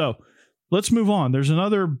for it. So let's move on. There's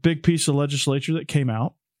another big piece of legislature that came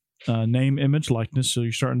out, name, image, likeness. So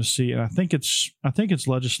you're starting to see, and I think it's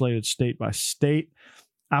legislated state by state,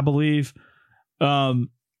 I believe. Well,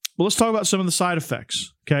 let's talk about some of the side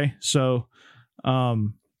effects. Okay. So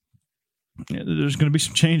there's going to be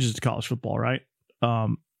some changes to college football, right?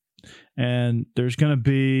 And there's going to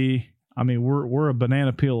be, I mean, we're a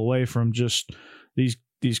banana peel away from just these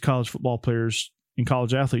college football players and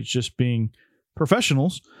college athletes just being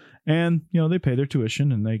professionals, and they pay their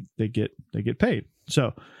tuition and they get paid.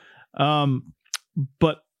 So,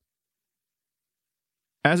 but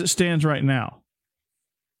as it stands right now,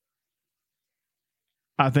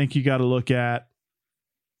 I think you got to look at,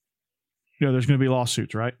 there's going to be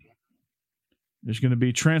lawsuits, right? There's going to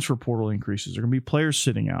be transfer portal increases. There are going to be players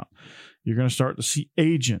sitting out. You're going to start to see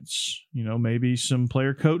agents, maybe some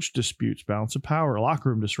player coach disputes, balance of power, locker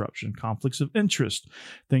room disruption, conflicts of interest,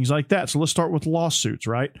 things like that. So let's start with lawsuits,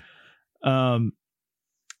 right?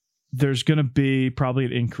 There's going to be probably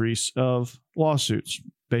an increase of lawsuits.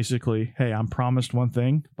 Basically, hey, I'm promised one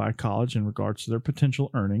thing by college in regards to their potential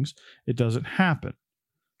earnings. It doesn't happen.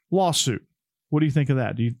 Lawsuit. What do you think of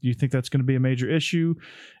that? Do you think that's going to be a major issue?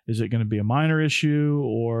 Is it going to be a minor issue,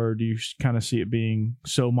 or do you kind of see it being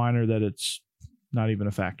so minor that it's not even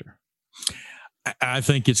a factor? I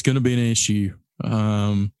think it's going to be an issue.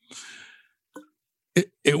 When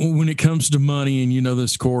it comes to money, and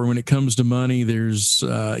this, Corey, when it comes to money, there's,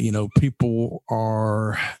 people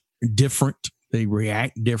are different. They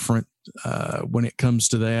react different when it comes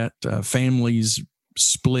to that. Families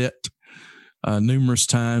split numerous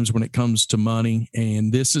times when it comes to money.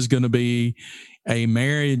 And this is going to be a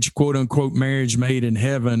marriage, quote unquote, marriage made in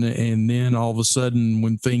heaven. And then all of a sudden,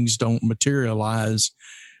 when things don't materialize,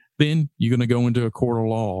 then you're going to go into a court of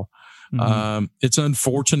law. Mm-hmm. It's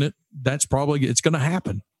unfortunate. It's going to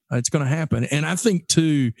happen. It's going to happen. And I think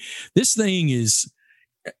too, this thing is,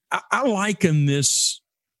 I liken this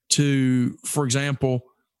to, for example,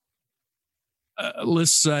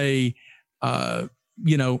 let's say, the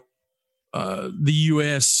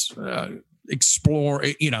U.S. explore,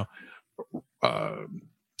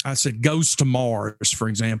 I said goes to Mars, for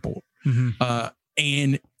example. Mm-hmm.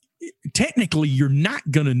 And technically, you're not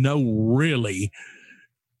going to know really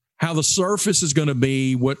how the surface is going to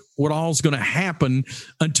be, what all is going to happen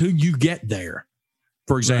until you get there.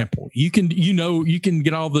 For example, right. you can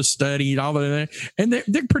get all the study, all of that, and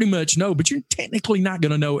they pretty much know, but you're technically not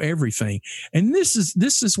going to know everything. And this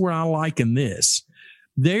is where I liken this.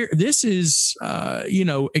 This is,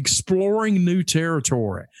 exploring new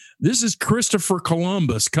territory. This is Christopher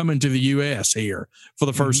Columbus coming to the U.S. here for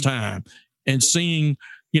the first time and seeing,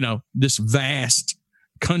 this vast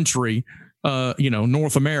country,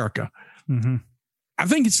 North America. Mm-hmm. I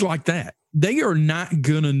think it's like that. They are not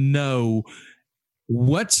going to know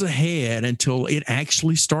what's ahead until it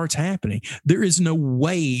actually starts happening. There is no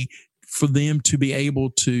way for them to be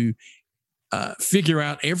able to figure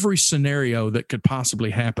out every scenario that could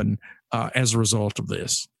possibly happen as a result of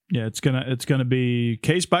this. Yeah, it's gonna be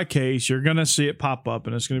case by case. You're gonna see it pop up,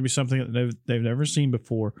 and it's gonna be something that they've never seen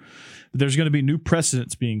before. But there's gonna be new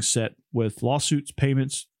precedents being set with lawsuits,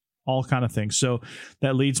 payments, all kind of things. So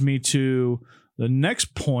that leads me to the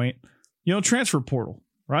next point. Transfer portal,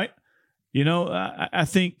 right? I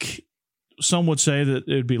think some would say that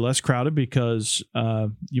it would be less crowded because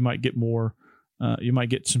you might get more. You might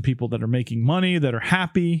get some people that are making money, that are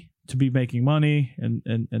happy to be making money,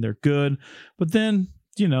 and they're good. But then,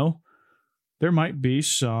 there might be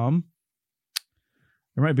some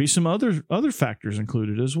other factors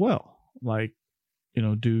included as well. Like,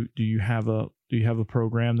 do you have a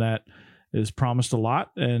program that is promised a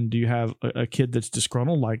lot, and do you have a kid that's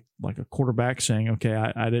disgruntled, like a quarterback saying, okay,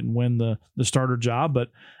 I didn't win the starter job,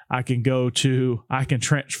 but I can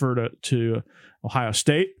transfer to Ohio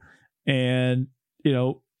State. And,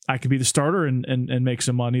 I could be the starter and make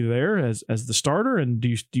some money there as the starter. And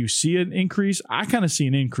do you see an increase? I kind of see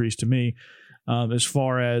an increase to me as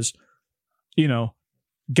far as,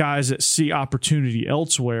 guys that see opportunity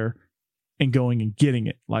elsewhere and going and getting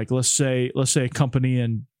it. Like let's say a company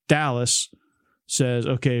in Dallas says,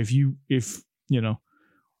 okay, if you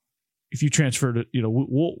transfer to,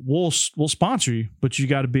 we'll sponsor you, but you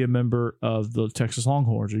got to be a member of the Texas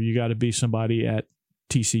Longhorns, or you got to be somebody at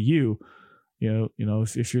TCU.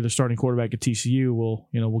 If you're the starting quarterback at TCU,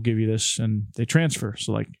 we'll give you this, and they transfer.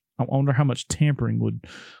 So like, I wonder how much tampering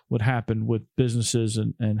would happen with businesses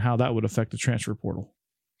and how that would affect the transfer portal.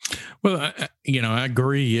 Well, I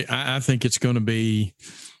agree. I think it's going to be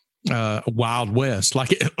a Wild West,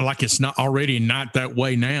 like it's not already not that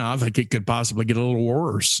way now. I think it could possibly get a little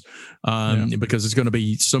worse because it's going to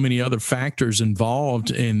be so many other factors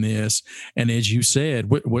involved in this. And as you said,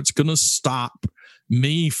 what's going to stop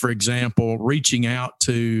me, for example, reaching out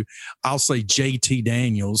to, I'll say JT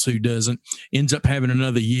Daniels, who ends up having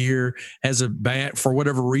another year, has a bad, for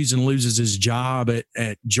whatever reason, loses his job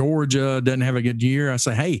at Georgia, doesn't have a good year. I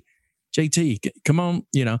say, hey, JT, come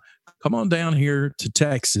on down here to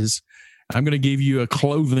Texas. I'm going to give you a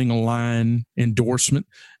clothing line endorsement.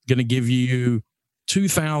 Going to give you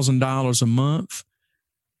 $2,000 a month.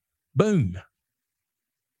 Boom.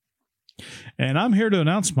 And I'm here to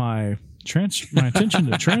announce my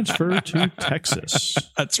intention to transfer to Texas.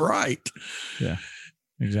 That's right. Yeah,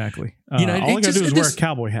 exactly. All I got to do is wear a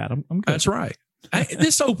cowboy hat. I'm good. That's right.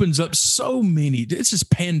 This opens up so many. This is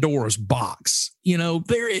Pandora's box.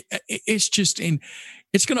 It's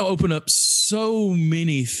going to open up so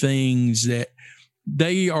many things that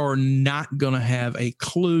they are not going to have a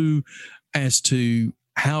clue as to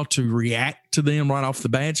how to react to them right off the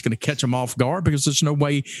bat. It's going to catch them off guard because there's no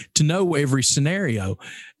way to know every scenario.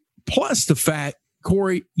 Plus the fact,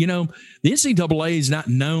 Corey, the NCAA is not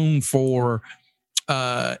known for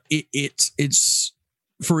it's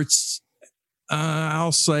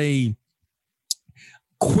I'll say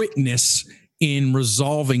quickness in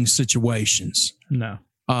resolving situations. No.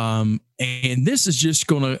 And this is just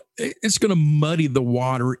gonna muddy the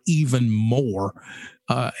water even more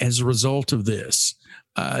as a result of this.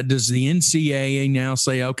 Does the NCAA now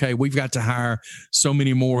say, okay, we've got to hire so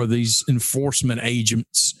many more of these enforcement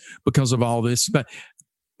agents because of all this? But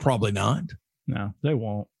probably not. No, they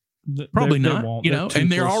won't. Probably they not. Won't.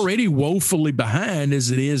 And they're already woefully behind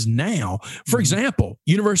as it is now. For example,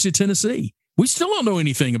 University of Tennessee, we still don't know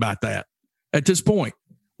anything about that at this point.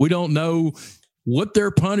 We don't know what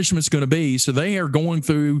their punishment's going to be. So they are going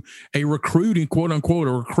through a recruiting, quote unquote,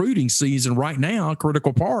 a recruiting season right now, a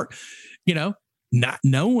critical part, not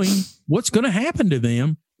knowing what's going to happen to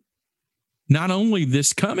them, not only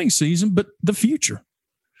this coming season, but the future.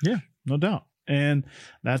 Yeah, no doubt. And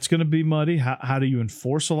that's going to be muddy. How do you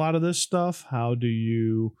enforce a lot of this stuff? How do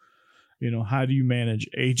you manage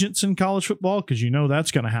agents in college football? Because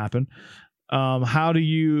that's going to happen. How do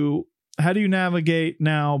you navigate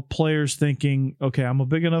now players thinking, okay, I'm a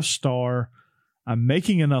big enough star, I'm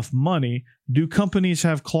making enough money. Do companies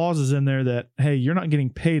have clauses in there that, hey, you're not getting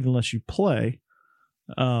paid unless you play?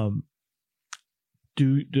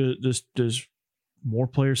 Does more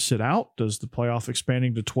players sit out? Does the playoff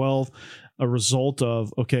expanding to 12 a result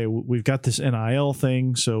of, okay, we've got this NIL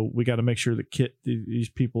thing, so we got to make sure that these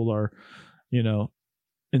people are,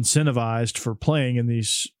 incentivized for playing in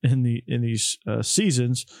these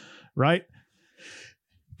seasons, right?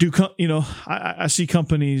 I see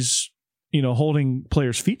companies, holding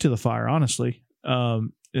players' feet to the fire, honestly,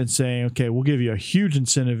 and saying, okay, we'll give you a huge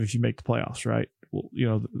incentive if you make the playoffs, right? Well,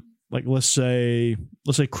 like let's say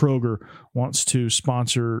Kroger wants to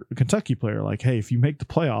sponsor a Kentucky player. Like, hey, if you make the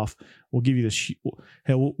playoff, we'll give you this.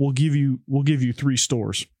 Hey, we'll give you 3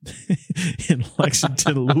 stores in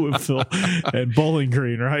Lexington, Louisville, and Bowling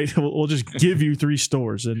Green, right? We'll just give you 3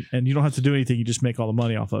 stores, and you don't have to do anything. You just make all the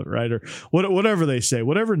money off of it, right? Or whatever they say,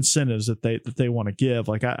 whatever incentives that they want to give.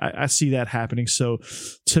 Like I see that happening. So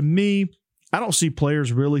to me, I don't see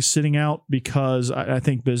players really sitting out because I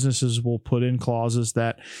think businesses will put in clauses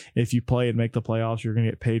that if you play and make the playoffs, you're going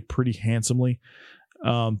to get paid pretty handsomely.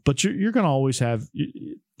 But you're going to always have,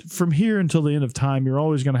 from here until the end of time, you're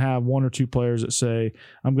always going to have 1 or 2 players that say,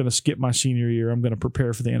 I'm going to skip my senior year. I'm going to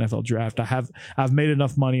prepare for the NFL draft. I've made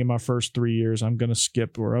enough money in my first 3 years. I'm going to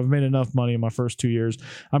skip, or I've made enough money in my first 2 years.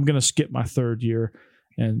 I'm going to skip my 3rd year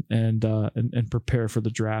and prepare for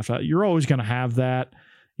the draft. You're always going to have that.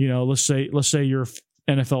 Let's say you're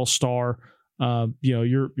an NFL star,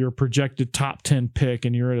 you're a projected top 10 pick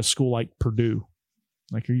and you're at a school like Purdue.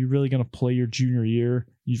 Like, are you really going to play your junior year?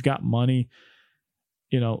 You've got money,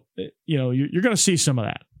 you're going to see some of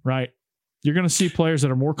that, right? You're going to see players that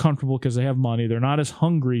are more comfortable because they have money. They're not as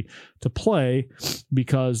hungry to play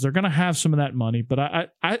because they're going to have some of that money. But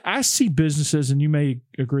I see businesses, and you may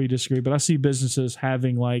agree, disagree, but I see businesses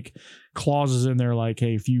having like clauses in there like,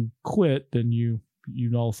 hey, if you quit, then you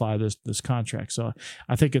nullify this contract. So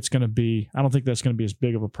I think it's going to be, I don't think that's going to be as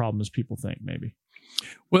big of a problem as people think maybe.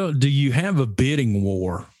 Well, do you have a bidding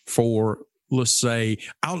war for, let's say,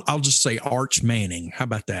 I'll just say Arch Manning. How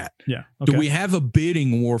about that? Yeah. Okay. Do we have a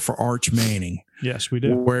bidding war for Arch Manning? Yes, we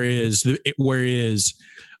do. Whereas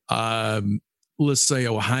let's say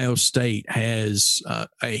Ohio State has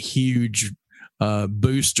a huge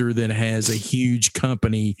booster that has a huge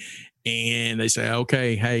company, and they say,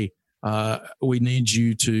 okay, hey, we need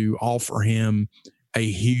you to offer him a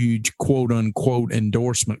huge quote unquote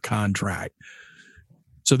endorsement contract.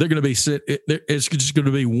 So they're going to be it's just going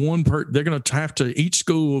to be one they're going to have to, each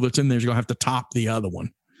school that's in there is going to have to top the other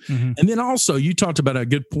one. Mm-hmm. And then also you talked about a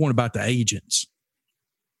good point about the agents.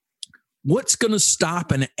 What's going to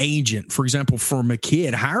stop an agent, for example, from a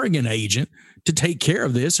kid hiring an agent to take care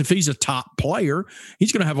of this? If he's a top player,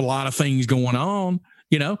 he's going to have a lot of things going on.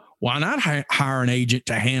 Why not hire an agent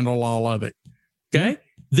to handle all of it? Okay.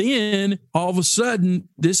 Mm-hmm. Then all of a sudden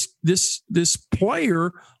this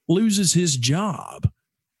player loses his job.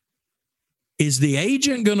 Is the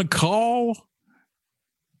agent going to call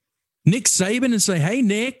Nick Saban and say, hey,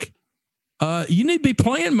 Nick, you need to be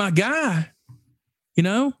playing my guy? You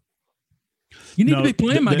need to be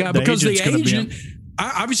playing my guy, because the agent,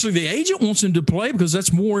 obviously the agent wants him to play because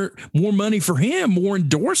that's more money for him, more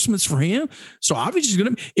endorsements for him. So obviously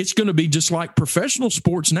it's going to be just like professional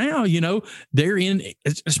sports now. They're in,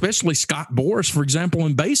 especially Scott Boras, for example,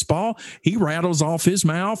 in baseball, he rattles off his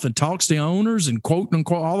mouth and talks to owners and quote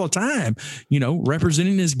unquote all the time,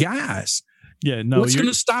 representing his guys. Yeah, no. What's going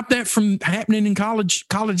to stop that from happening in college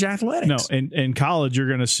athletics? No, in college, you're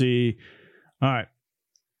going to see, all right,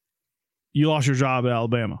 you lost your job at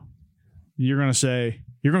Alabama. You're going to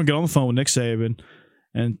get on the phone with Nick Saban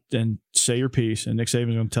and say your piece, and Nick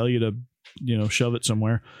Saban's going to tell you to, shove it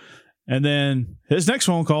somewhere. And then his next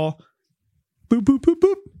phone call, boop, boop,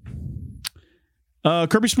 boop, boop.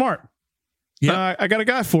 Kirby Smart. Yeah, I got a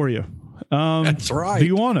guy for you. That's right. Do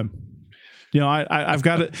you want him? I've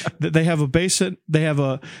got it. They have a base. They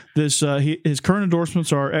have his current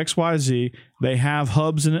endorsements are XYZ. They have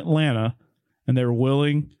hubs in Atlanta, and they're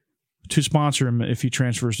willing to sponsor him if he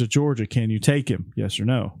transfers to Georgia. Can you take him? Yes or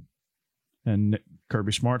no? And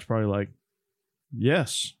Kirby Smart's probably like,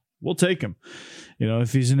 yes, we'll take him.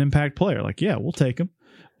 If he's an impact player, like, yeah, we'll take him.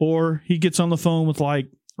 Or he gets on the phone with like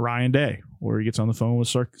Ryan Day, or he gets on the phone with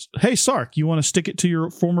Sark. Hey, Sark, you want to stick it to your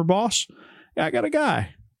former boss? Yeah, I got a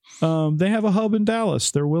guy. They have a hub in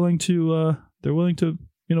Dallas. They're willing to,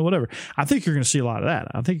 whatever. I think you're going to see a lot of that.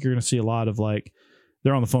 I think you're going to see a lot of like,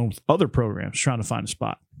 they're on the phone with other programs trying to find a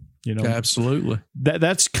spot. Absolutely.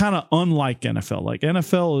 That's kind of unlike NFL. Like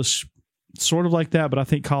NFL is sort of like that, but I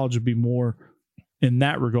think college would be more in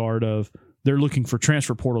that regard of they're looking for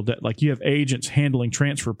transfer portal debt. Like you have agents handling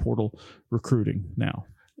transfer portal recruiting now.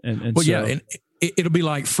 And it'll be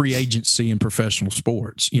like free agency in professional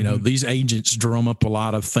sports. Mm-hmm. These agents drum up a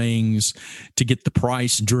lot of things to get the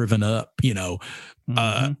price driven up,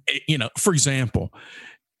 Mm-hmm. For example,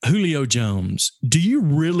 Julio Jones, do you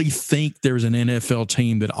really think there's an NFL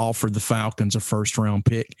team that offered the Falcons a first-round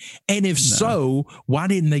pick? And if so, why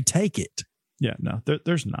didn't they take it? Yeah, no,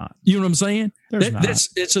 there's not. You know what I'm saying? There's not.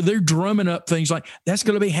 So they're drumming up things like that's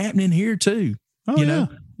going to be happening here too. Oh, yeah.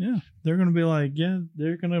 They're going to be like,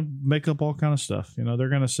 they're going to make up all kind of stuff. They're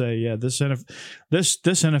going to say, this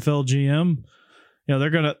NFL GM, they're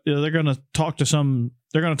going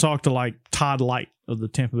to talk to like Todd Light of the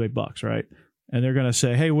Tampa Bay Bucks, right? And they're going to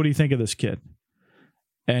say, hey, what do you think of this kid?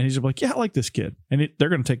 And he's like, yeah, I like this kid. And they're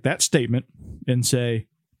going to take that statement and say,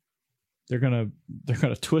 they're going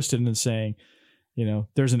to twist it into saying,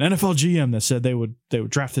 there's an NFL GM that said they would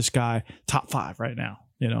draft this guy top 5 right now,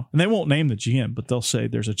 and they won't name the GM, but they'll say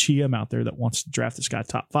there's a GM out there that wants to draft this guy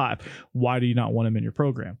top 5. Why do you not want him in your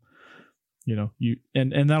program?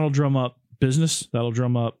 And that'll drum up business. That'll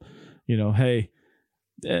drum up, hey,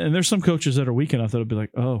 and there's some coaches that are weak enough that'll be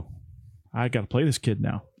like, oh, I got to play this kid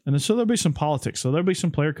now. And then, so there'll be some politics. So there'll be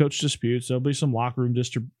some player coach disputes. There'll be some locker room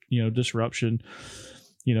disruption.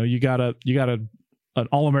 You got an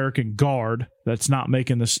All-American guard that's not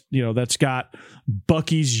making this, that's got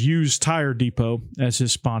Bucky's Used Tire Depot as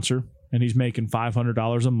his sponsor, and he's making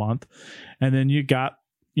 $500 a month. And then you got,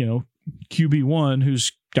 QB1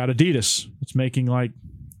 who's got Adidas. It's making like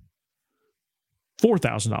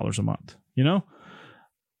 $4,000 a month,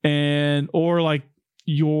 and, or like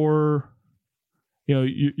your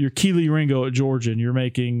Keely Ringo at Georgia, and you're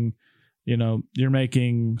making you're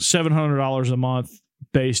making $700 a month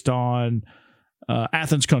based on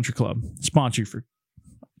Athens Country Club sponsor you for,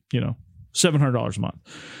 $700 a month.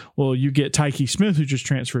 Well, you get Tyke Smith, who just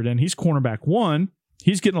transferred in. He's cornerback 1.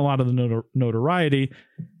 He's getting a lot of the notoriety.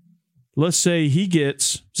 Let's say he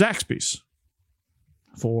gets Zaxby's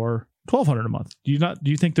for $1,200 a month. Do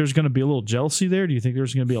you think there's going to be a little jealousy there? Do you think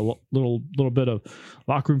there's going to be a little bit of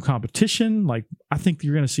locker room competition? Like, I think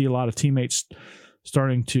you're going to see a lot of teammates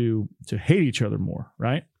starting to hate each other more,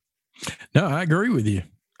 right? No, I agree with you.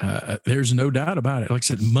 There's no doubt about it. Like I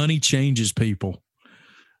said, money changes people.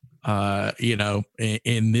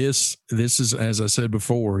 And this is, as I said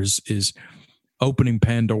before, is opening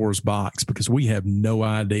Pandora's box, because we have no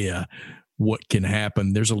idea what can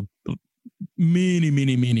happen. There's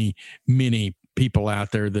many people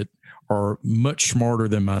out there that are much smarter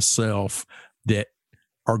than myself that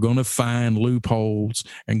are going to find loopholes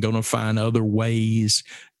and going to find other ways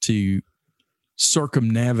to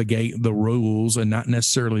circumnavigate the rules and not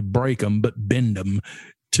necessarily break them, but bend them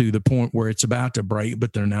to the point where it's about to break,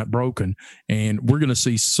 but they're not broken. And we're going to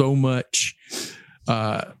see so much,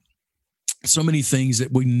 so many things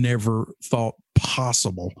that we never thought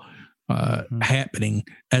possible happening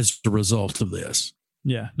as a result of this.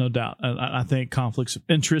 Yeah, no doubt. I think conflicts of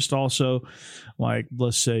interest also, like,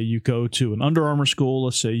 let's say you go to an Under Armour school,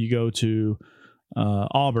 let's say you go to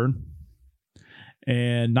Auburn,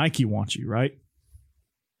 and Nike wants you, right?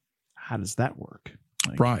 How does that work?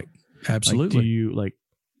 Like, right. Absolutely. Like, do you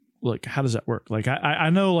like, how does that work? Like, I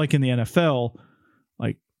know, like, in the NFL,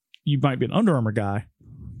 like, you might be an Under Armour guy,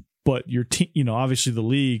 but your team, obviously the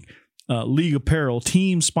league apparel,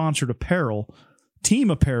 team sponsored apparel,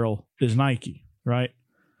 team apparel is Nike, right?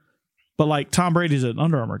 But like Tom Brady's an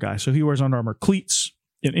Under Armour guy, so he wears Under Armour cleats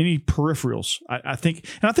in any peripherals. I think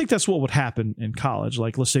that's what would happen in college.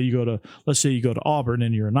 Like, let's say you go to Auburn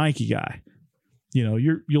and you're a Nike guy.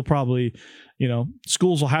 You'll probably,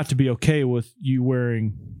 schools will have to be okay with you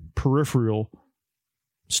wearing peripheral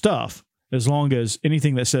stuff as long as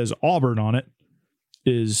anything that says Auburn on it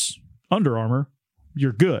is Under Armour.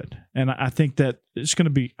 You're good. And I think that it's going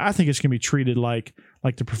to be treated like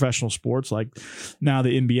the professional sports. Like, now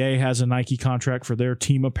the NBA has a Nike contract for their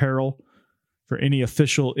team apparel. For any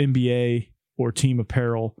official NBA or team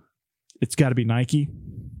apparel, it's got to be Nike.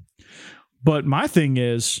 But my thing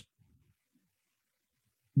is,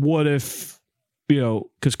 what if,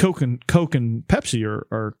 because Coke and Pepsi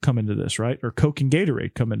are come into this, right? Or Coke and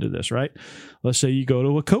Gatorade come into this, right? Let's say you go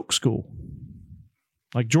to a Coke school.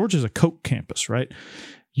 Like, Georgia's a Coke campus, right?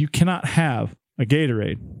 You cannot have a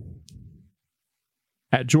Gatorade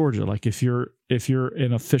at Georgia. Like, if you're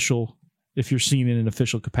seen in an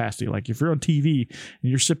official capacity, like if you're on TV and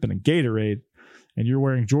you're sipping a Gatorade and you're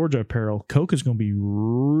wearing Georgia apparel, Coke is going to be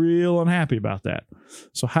real unhappy about that.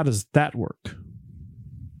 So how does that work?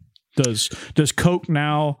 Does Coke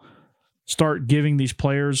now start giving these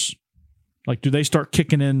players, like, do they start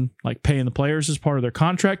kicking in, like, paying the players as part of their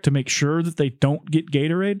contract to make sure that they don't get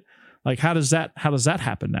Gatorade? Like, how does that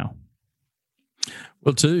happen now?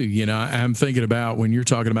 Well, too, I'm thinking about, when you're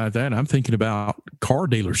talking about that, I'm thinking about car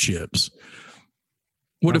dealerships.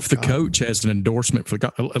 What if the coach has an endorsement for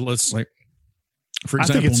let's say, for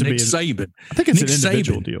example, Nick Saban? I think it's an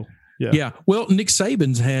individual deal. Yeah. Well, Nick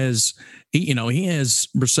Saban's has, he has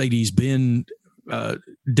Mercedes-Benz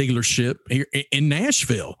dealership here in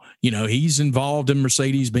Nashville. He's involved in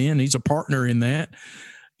Mercedes-Benz. He's a partner in that.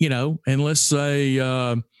 And let's say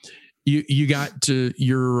you got to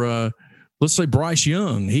your let's say Bryce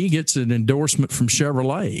Young, he gets an endorsement from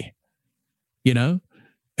Chevrolet.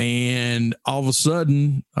 And all of a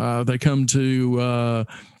sudden they come to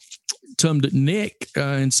Nick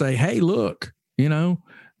and say, "Hey, look,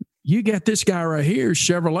 you got this guy right here,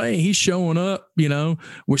 Chevrolet. He's showing up,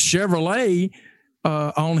 with Chevrolet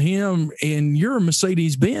on him, and you're a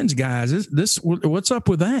Mercedes-Benz guys. What's up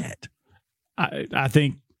with that?" I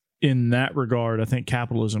think in that regard, I think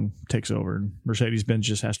capitalism takes over, and Mercedes-Benz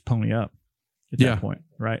just has to pony up at that point,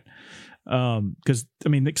 right? Because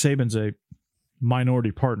Nick Saban's a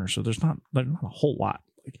minority partner, so there's not a whole lot.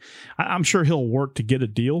 Like, I'm sure he'll work to get a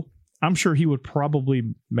deal. I'm sure he would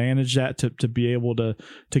probably manage that to be able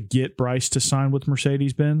to get Bryce to sign with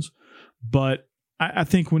Mercedes-Benz. But I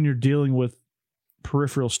think when you're dealing with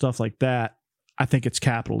peripheral stuff like that, I think it's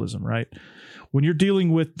capitalism, right? When you're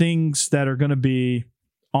dealing with things that are going to be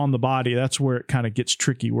on the body, that's where it kind of gets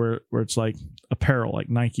tricky, where it's like apparel, like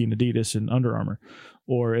Nike and Adidas and Under Armour,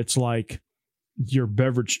 or it's like your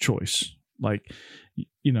beverage choice. Like,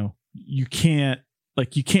 you can't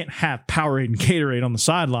have Powerade and Gatorade on the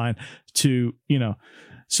sideline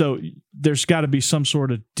so there's got to be some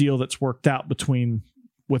sort of deal that's worked out between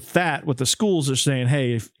with the schools are saying,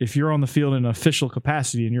 hey, if you're on the field in an official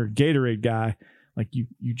capacity and you're a Gatorade guy, like you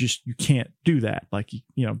can't do that. Like,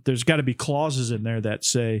 there's got to be clauses in there that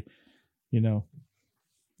say,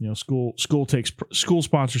 school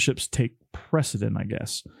sponsorships take precedent, I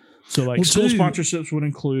guess. So like school sponsorships would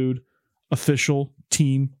include official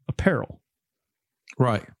team apparel.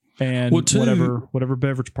 Right. And whatever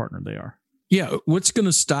beverage partner they are. Yeah. What's going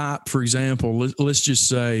to stop, for example, let's just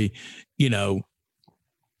say,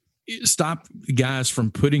 stop guys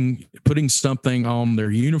from putting something on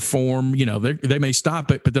their uniform. They may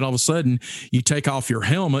stop it, but then all of a sudden you take off your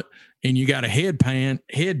helmet and you got a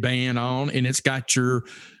headband on, and it's got your,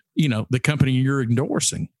 the company you're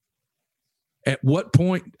endorsing. At what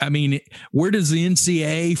point? I mean, where does the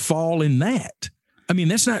NCAA fall in that? I mean,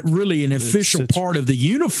 that's not really an official part of the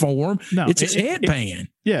uniform. No, it's a headband.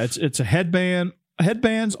 It's a headband.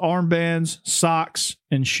 Headbands, armbands, socks,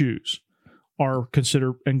 and shoes are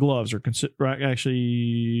considered, and gloves are considered. Right?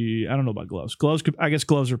 Actually, I don't know about gloves. I guess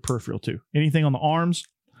gloves are peripheral too. Anything on the arms,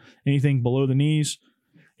 anything below the knees,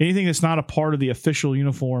 anything that's not a part of the official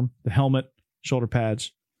uniform, the helmet, shoulder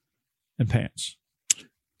pads, and pants.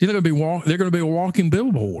 They're going to be a walking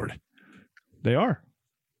billboard. They are.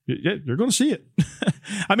 You're going to see it.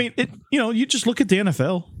 I mean, you just look at the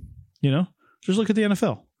NFL, just look at the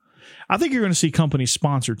NFL. I think you're going to see companies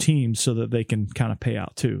sponsor teams so that they can kind of pay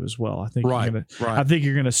out too as well. I think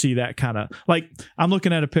you're going to see that kind of, like, I'm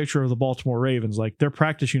looking at a picture of the Baltimore Ravens, like their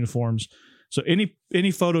practice uniforms. So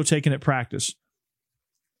any photo taken at practice,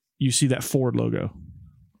 you see that Ford logo,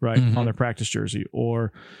 right, on their practice jersey,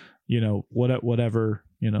 or, whatever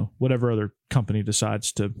other company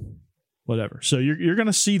decides to, whatever. So you're going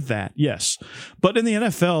to see that, yes. But in the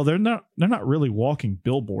NFL, they're not really walking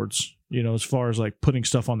billboards, as far as like putting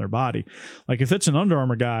stuff on their body. Like if it's an Under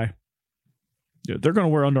Armour guy, they're going to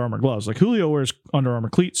wear Under Armour gloves. Like Julio wears Under Armour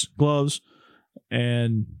cleats, gloves,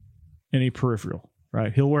 and any peripheral,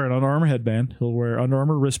 right? He'll wear an Under Armour headband. He'll wear Under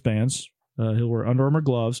Armour wristbands. He'll wear Under Armour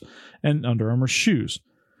gloves and Under Armour shoes,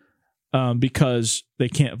 because they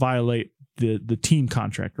can't violate the team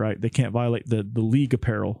contract, right? They can't violate the league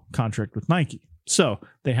apparel contract with Nike. So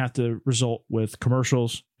they have to result with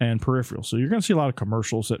commercials and peripherals. So you're going to see a lot of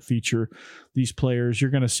commercials that feature these players. You're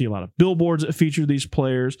going to see a lot of billboards that feature these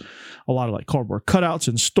players, a lot of like cardboard cutouts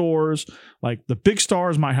in stores. Like the big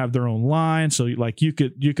stars might have their own line. So like you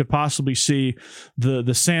could possibly see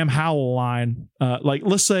the Sam Howell line. Like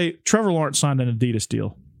let's say Trevor Lawrence signed an Adidas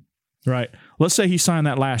deal, right? Let's say he signed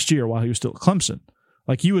that last year while he was still at Clemson.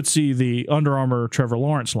 Like you would see the Under Armour Trevor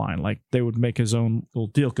Lawrence line, like they would make his own little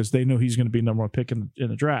deal because they know he's going to be number one pick in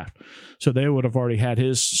the draft. So they would have already had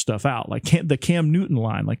his stuff out. Like the Cam Newton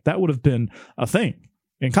line, like that would have been a thing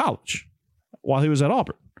in college while he was at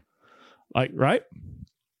Auburn. Like, right?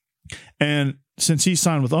 And since he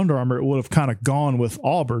signed with Under Armour, it would have kind of gone with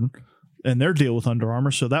Auburn and their deal with Under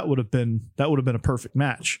Armour. So that would have been a perfect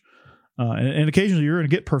match. And occasionally you're going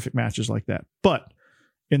to get perfect matches like that. But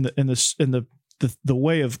in the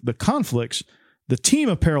way of the conflicts, the team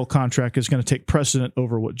apparel contract is going to take precedent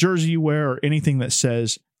over what jersey you wear or anything that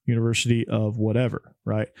says University of whatever,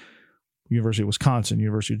 right? University of Wisconsin,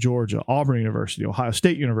 University of Georgia, Auburn University, Ohio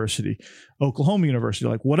State University, Oklahoma University,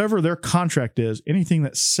 like whatever their contract is, anything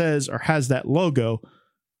that says or has that logo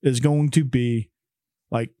is going to be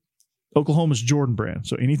like Oklahoma's Jordan brand.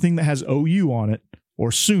 So anything that has OU on it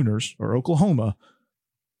or Sooners or Oklahoma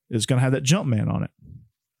is going to have that Jumpman on it,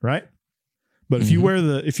 right? But if you wear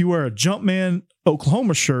a Jumpman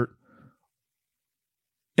Oklahoma shirt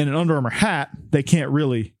and an Under Armour hat, they can't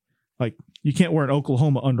really, like, you can't wear an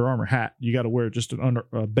Oklahoma Under Armour hat. You got to wear just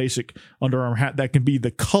a basic Under Armour hat that can be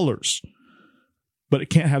the colors, but it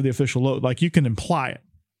can't have the official logo. Like you can imply it,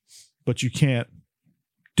 but you can't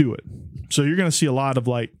do it. So you're going to see a lot of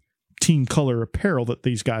like team color apparel that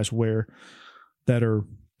these guys wear that are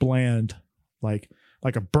bland, like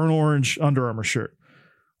a burnt orange Under Armour shirt.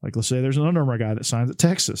 Like let's say there's an Under Armour guy that signs at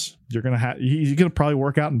Texas. He's going to probably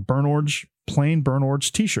work out in plain burnt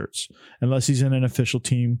orange t-shirts, unless he's in an official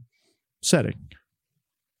team setting,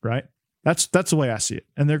 right? That's the way I see it.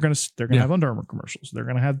 And they're going to have Under Armour commercials. They're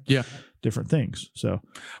going to have different things. So,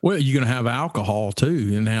 well, you're going to have alcohol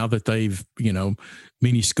too. And now that they've,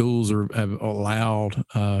 many schools have allowed,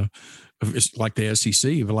 like the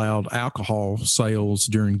SEC have allowed alcohol sales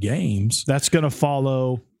during games.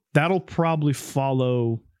 That'll probably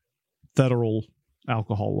follow federal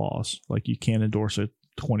alcohol laws. Like you can't endorse a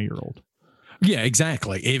 20-year-old. Yeah,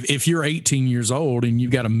 exactly. If you're 18 years old and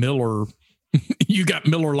you've got Miller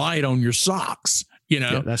Lite on your socks,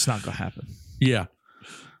 yeah, that's not going to happen. Yeah.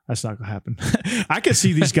 That's not going to happen. I could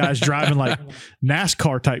see these guys driving like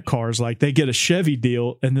NASCAR type cars. Like they get a Chevy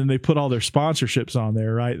deal and then they put all their sponsorships on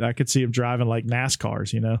there, right? I could see them driving like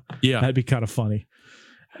NASCARs, Yeah. That'd be kind of funny.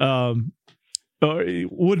 Or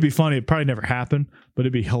it would be funny. It'd probably never happen, but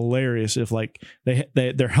it'd be hilarious if like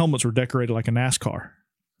their helmets were decorated like a NASCAR.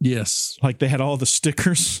 Yes. Like they had all the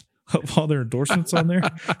stickers of all their endorsements on there.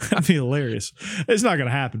 That'd be hilarious. It's not going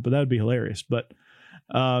to happen, but that'd be hilarious. But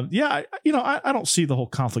I don't see the whole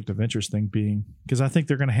conflict of interest thing being, because I think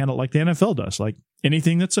they're going to handle it like the NFL does. Like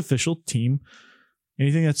anything that's official team,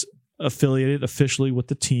 anything that's affiliated officially with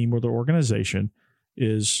the team or the organization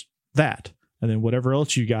is that. And then whatever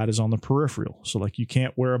else you got is on the peripheral. So like you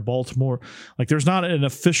can't wear a Baltimore, like there's not an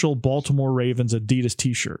official Baltimore Ravens Adidas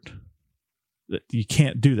t-shirt. You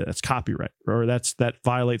can't do that. That's copyright, or that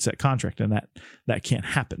violates that contract, and that can't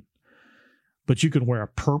happen. But you can wear a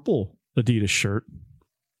purple Adidas shirt,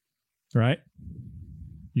 right?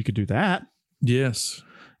 You could do that. Yes.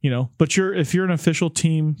 But if you're an official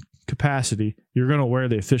team capacity, you're going to wear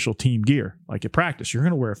the official team gear. Like at practice, you're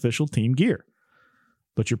going to wear official team gear.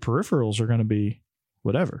 But your peripherals are going to be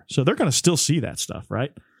whatever. So they're going to still see that stuff,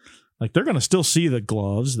 right? Like they're going to still see the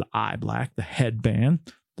gloves, the eye black, the headband,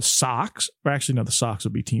 the socks. Or actually, no, the socks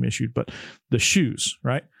will be team issued, but the shoes,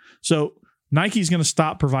 right? So Nike's going to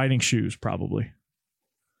stop providing shoes probably.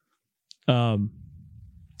 Or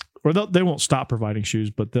they won't stop providing shoes,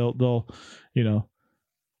 but they'll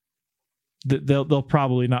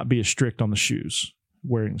probably not be as strict on the shoes,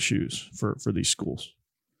 wearing the shoes for these schools,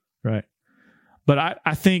 right? But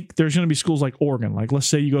I think there's going to be schools like Oregon. Like, let's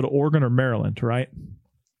say you go to Oregon or Maryland, right?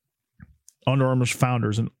 Under Armour's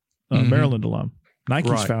founders and Maryland alum.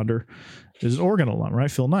 Nike's founder is an Oregon alum, right?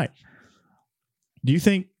 Phil Knight. Do you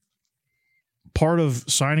think part of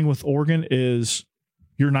signing with Oregon is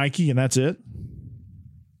you're Nike and that's it?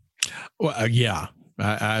 Well, yeah.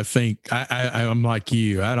 I think I'm like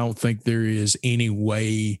you. I don't think there is any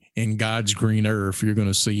way in God's green earth you're going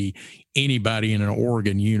to see anybody in an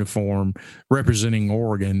Oregon uniform representing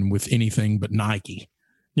Oregon with anything but Nike.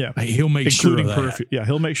 Yeah, he'll make sure of that.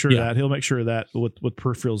 He'll make sure of that. He'll make sure of that with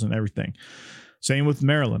peripherals and everything. Same with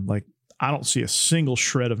Maryland. Like I don't see a single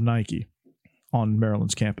shred of Nike on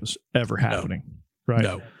Maryland's campus ever happening. No. Right?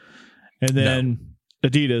 No. And then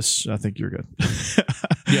Adidas, I think you're good.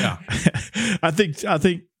 Yeah. I think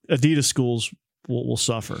Adidas schools will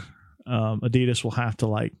suffer. Adidas will have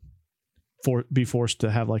to be forced to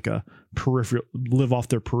have like a peripheral, live off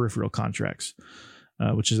their peripheral contracts,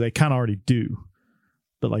 which is they kind of already do,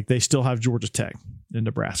 but like they still have Georgia Tech and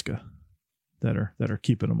Nebraska that are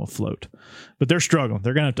keeping them afloat, but they're struggling.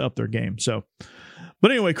 They're going to have to up their game. So,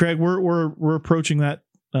 but anyway, Craig, we're approaching that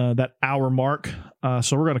hour mark.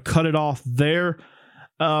 So we're going to cut it off there.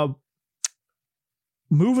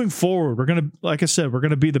 Moving forward, we're going to, like I said, we're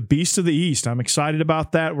going to be the Beast of the East. I'm excited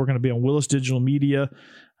about that. We're going to be on Willis Digital Media.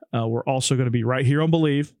 We're also going to be right here on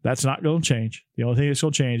Believe. That's not going to change. The only thing that's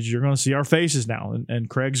going to change is you're going to see our faces now. And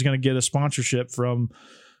Craig's going to get a sponsorship from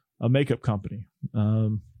a makeup company.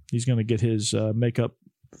 He's going to get his makeup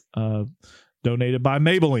donated by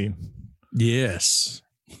Maybelline. Yes.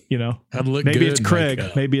 Maybe it's Craig,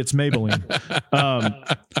 maybe it's Maybelline.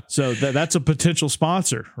 So that's a potential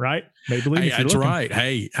sponsor, right? Maybelline. Hey, that's right.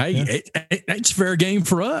 Hey, yeah. It's fair game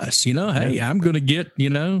for us. Hey, I'm going to get,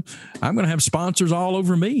 I'm going to have sponsors all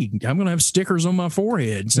over me. I'm going to have stickers on my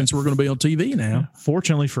forehead since we're going to be on TV now.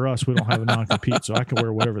 Fortunately for us, we don't have a non-compete, so I can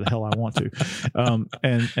wear whatever the hell I want to,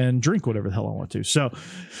 and drink whatever the hell I want to. So,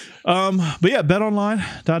 but yeah,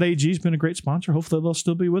 BetOnline.ag has been a great sponsor. Hopefully they'll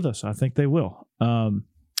still be with us. I think they will.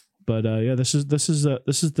 But this is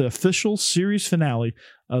the official series finale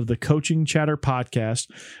of the Coaching Chatter podcast.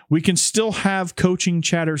 We can still have Coaching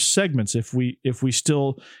Chatter segments if we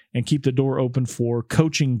still and keep the door open for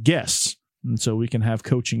coaching guests, and so we can have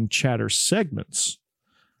Coaching Chatter segments,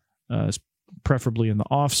 preferably in the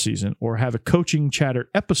off season, or have a Coaching Chatter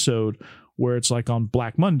episode where it's like on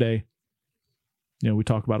Black Monday. We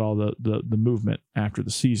talk about all the movement after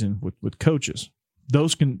the season with coaches.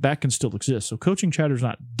 That can still exist. So Coaching Chatter is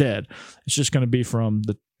not dead. It's just going to be from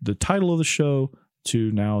the title of the show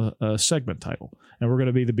to now a segment title. And we're going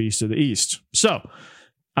to be the Beast of the East. So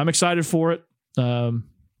I'm excited for it.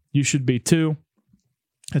 You should be too.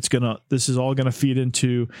 This is all going to feed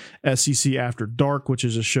into SEC After Dark, which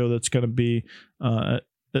is a show that's going to be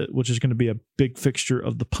a big fixture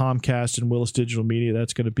of the Palmcast and Willis Digital Media.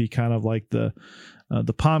 That's going to be kind of like the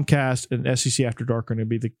Palmcast and SEC After Dark are going to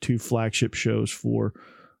be the two flagship shows for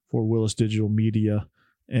Willis Digital Media,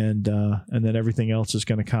 and then everything else is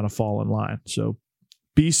going to kind of fall in line. So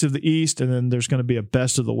Beast of the East, and then there's going to be a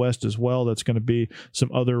Best of the West as well. That's going to be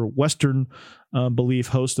some other Western Believe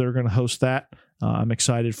hosts that are going to host that. I'm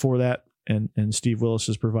excited for that, and Steve Willis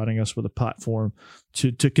is providing us with a platform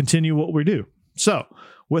to continue what we do. So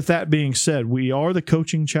with that being said, we are the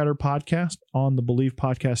Coaching Chatter podcast on the Believe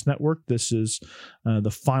Podcast Network. This is the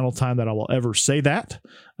final time that I will ever say that.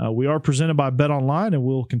 We are presented by BetOnline, and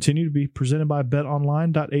we'll continue to be presented by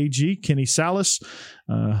betonline.ag. Kenny Salas,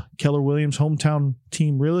 Keller Williams Hometown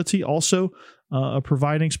Team Realty, also a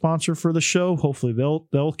providing sponsor for the show. Hopefully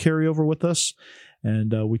they'll carry over with us.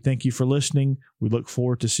 And we thank you for listening. We look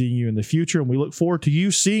forward to seeing you in the future, and we look forward to you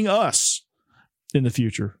seeing us in the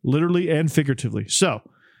future, literally and figuratively. So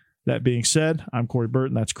that being said, I'm Corey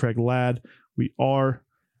Burton. That's Craig Ladd. We are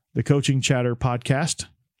the Coaching Chatter podcast,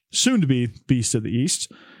 soon to be Beast of the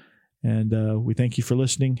East. And we thank you for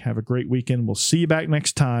listening. Have a great weekend. We'll see you back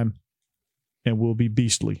next time, and we'll be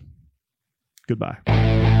beastly. Goodbye.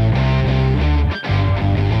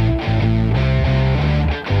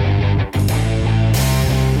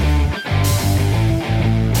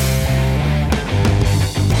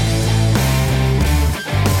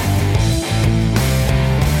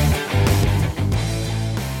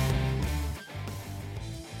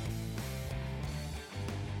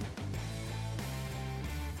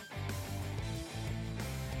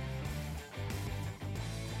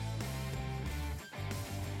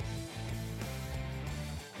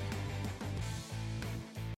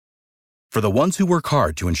 For the ones who work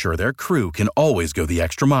hard to ensure their crew can always go the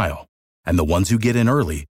extra mile, and the ones who get in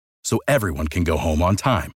early so everyone can go home on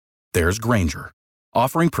time, there's Grainger,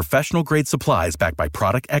 offering professional-grade supplies backed by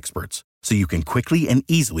product experts so you can quickly and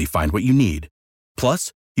easily find what you need.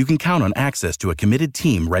 Plus, you can count on access to a committed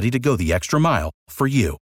team ready to go the extra mile for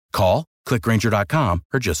you. Call, click Grainger.com,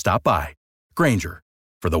 or just stop by. Grainger,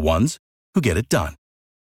 for the ones who get it done.